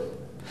do.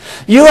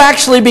 You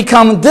actually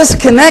become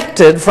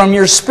disconnected from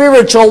your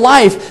spiritual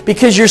life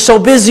because you're so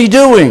busy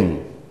doing.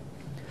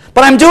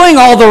 But I'm doing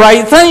all the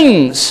right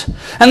things.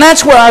 And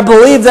that's where I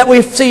believe that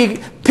we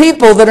see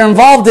people that are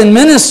involved in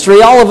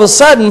ministry all of a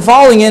sudden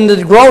falling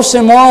into gross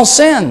immoral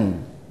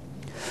sin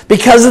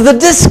because of the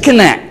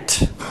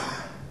disconnect.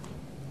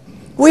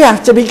 We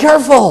have to be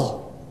careful.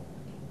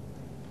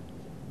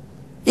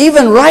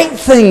 Even right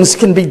things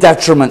can be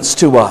detriments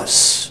to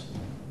us,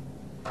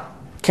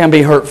 can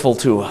be hurtful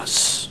to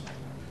us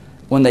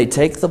when they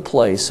take the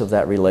place of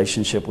that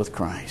relationship with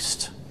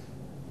Christ.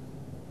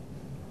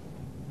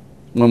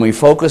 When we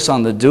focus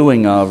on the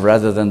doing of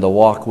rather than the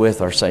walk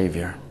with our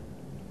Savior.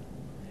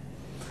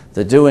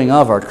 The doing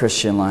of our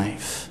Christian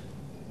life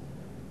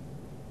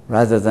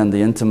rather than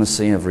the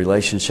intimacy of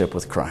relationship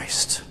with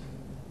Christ.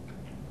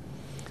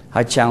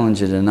 I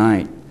challenge you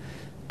tonight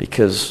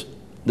because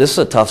this is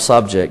a tough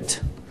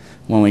subject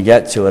when we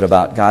get to it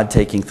about God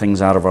taking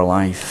things out of our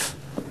life.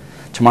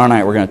 Tomorrow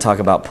night we're going to talk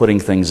about putting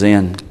things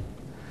in.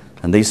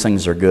 And these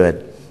things are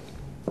good.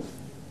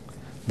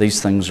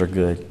 These things are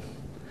good.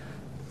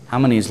 How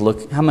many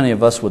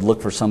of us would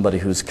look for somebody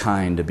who's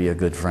kind to be a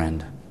good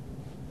friend?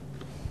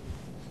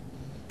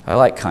 I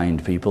like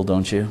kind people,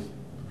 don't you?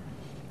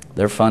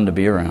 They're fun to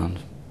be around.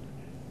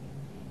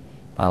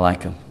 I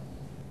like them.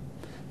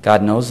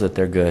 God knows that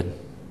they're good.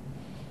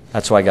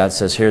 That's why God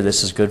says, here,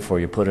 this is good for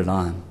you. Put it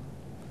on.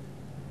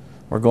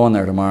 We're going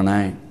there tomorrow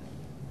night.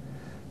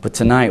 But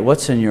tonight,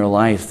 what's in your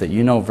life that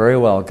you know very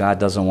well God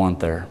doesn't want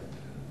there?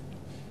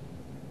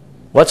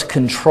 What's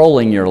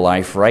controlling your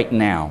life right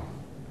now?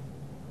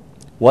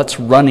 What's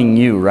running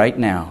you right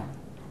now?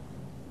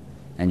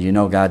 And you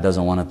know God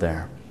doesn't want it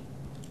there.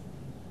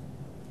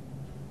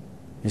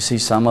 You see,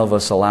 some of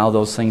us allow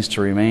those things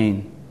to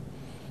remain,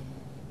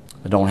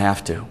 but don't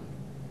have to.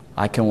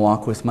 I can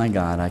walk with my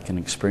God. I can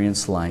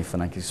experience life,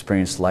 and I can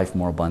experience life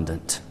more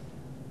abundant.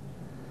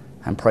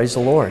 And praise the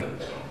Lord.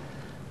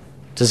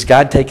 Does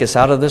God take us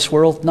out of this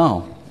world?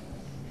 No.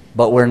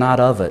 But we're not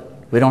of it.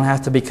 We don't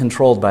have to be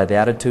controlled by the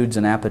attitudes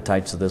and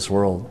appetites of this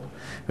world.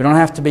 We don't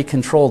have to be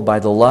controlled by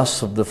the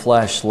lust of the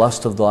flesh,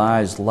 lust of the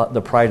eyes,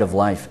 the pride of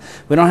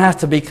life. We don't have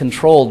to be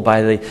controlled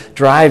by the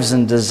drives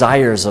and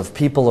desires of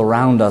people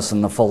around us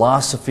and the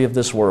philosophy of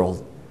this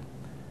world.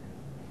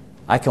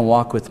 I can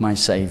walk with my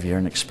Savior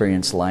and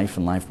experience life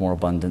and life more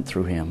abundant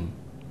through Him.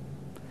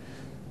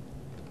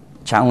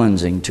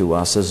 Challenging to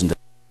us, isn't it?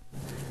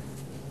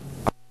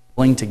 Are you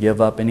willing to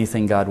give up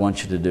anything God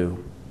wants you to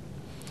do?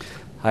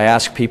 I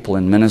ask people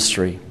in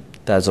ministry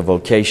as a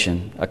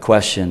vocation, a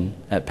question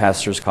at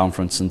pastors'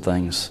 conference and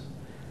things.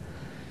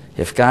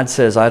 If God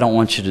says, I don't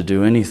want you to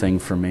do anything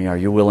for me, are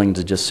you willing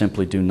to just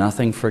simply do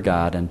nothing for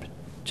God and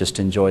just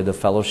enjoy the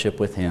fellowship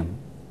with Him?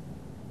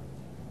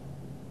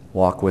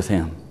 Walk with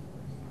Him.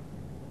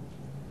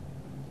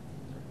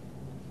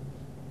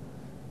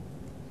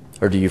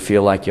 Or do you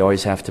feel like you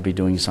always have to be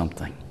doing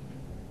something?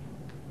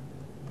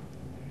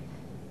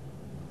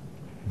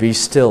 Be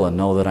still and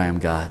know that I am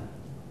God.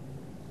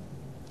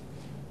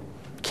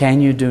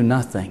 Can you do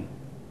nothing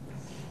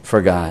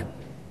for God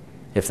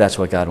if that's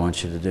what God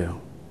wants you to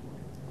do?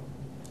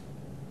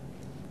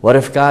 What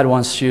if God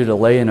wants you to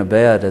lay in a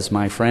bed, as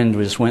my friend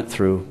just went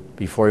through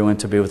before he went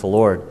to be with the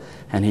Lord,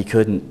 and he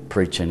couldn't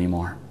preach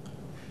anymore?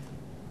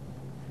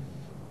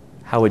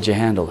 How would you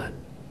handle it?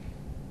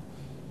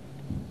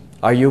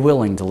 Are you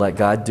willing to let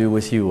God do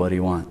with you what He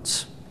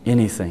wants?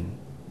 Anything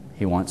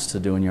He wants to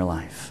do in your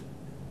life.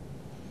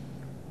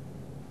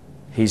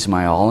 He's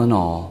my all in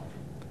all.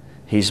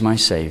 He's my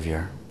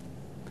Savior.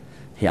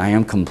 I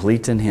am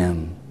complete in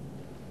Him.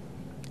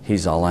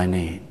 He's all I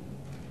need.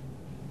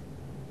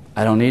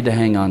 I don't need to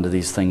hang on to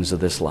these things of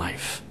this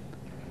life.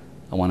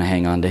 I want to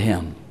hang on to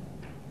Him.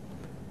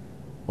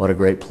 What a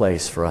great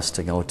place for us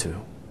to go to.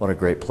 What a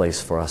great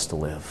place for us to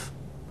live.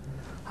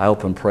 I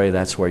hope and pray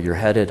that's where you're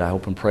headed. I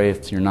hope and pray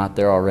if you're not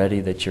there already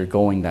that you're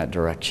going that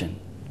direction.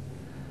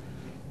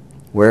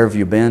 Where have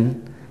you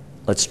been?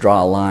 Let's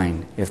draw a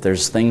line. If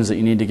there's things that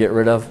you need to get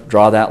rid of,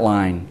 draw that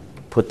line.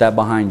 Put that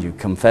behind you.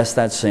 Confess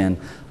that sin.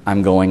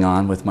 I'm going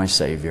on with my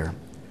Savior.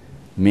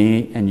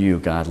 Me and you,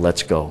 God,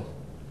 let's go.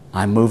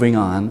 I'm moving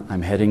on.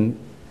 I'm heading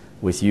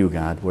with you,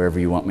 God, wherever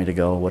you want me to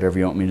go, whatever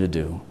you want me to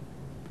do.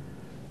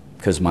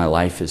 Because my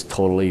life is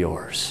totally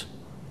yours.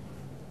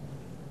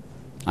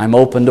 I'm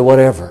open to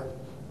whatever.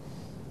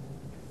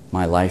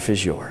 My life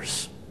is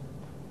yours.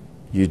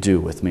 You do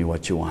with me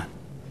what you want.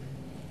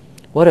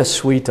 What a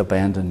sweet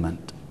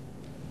abandonment.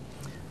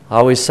 I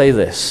always say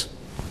this.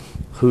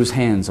 Whose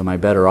hands am I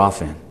better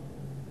off in?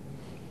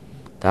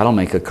 That'll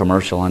make a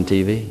commercial on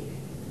TV.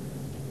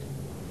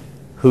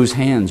 Whose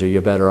hands are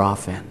you better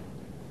off in?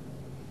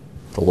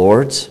 The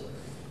Lord's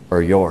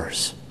or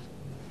yours?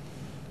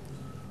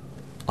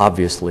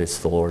 Obviously, it's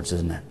the Lord's,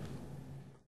 isn't it?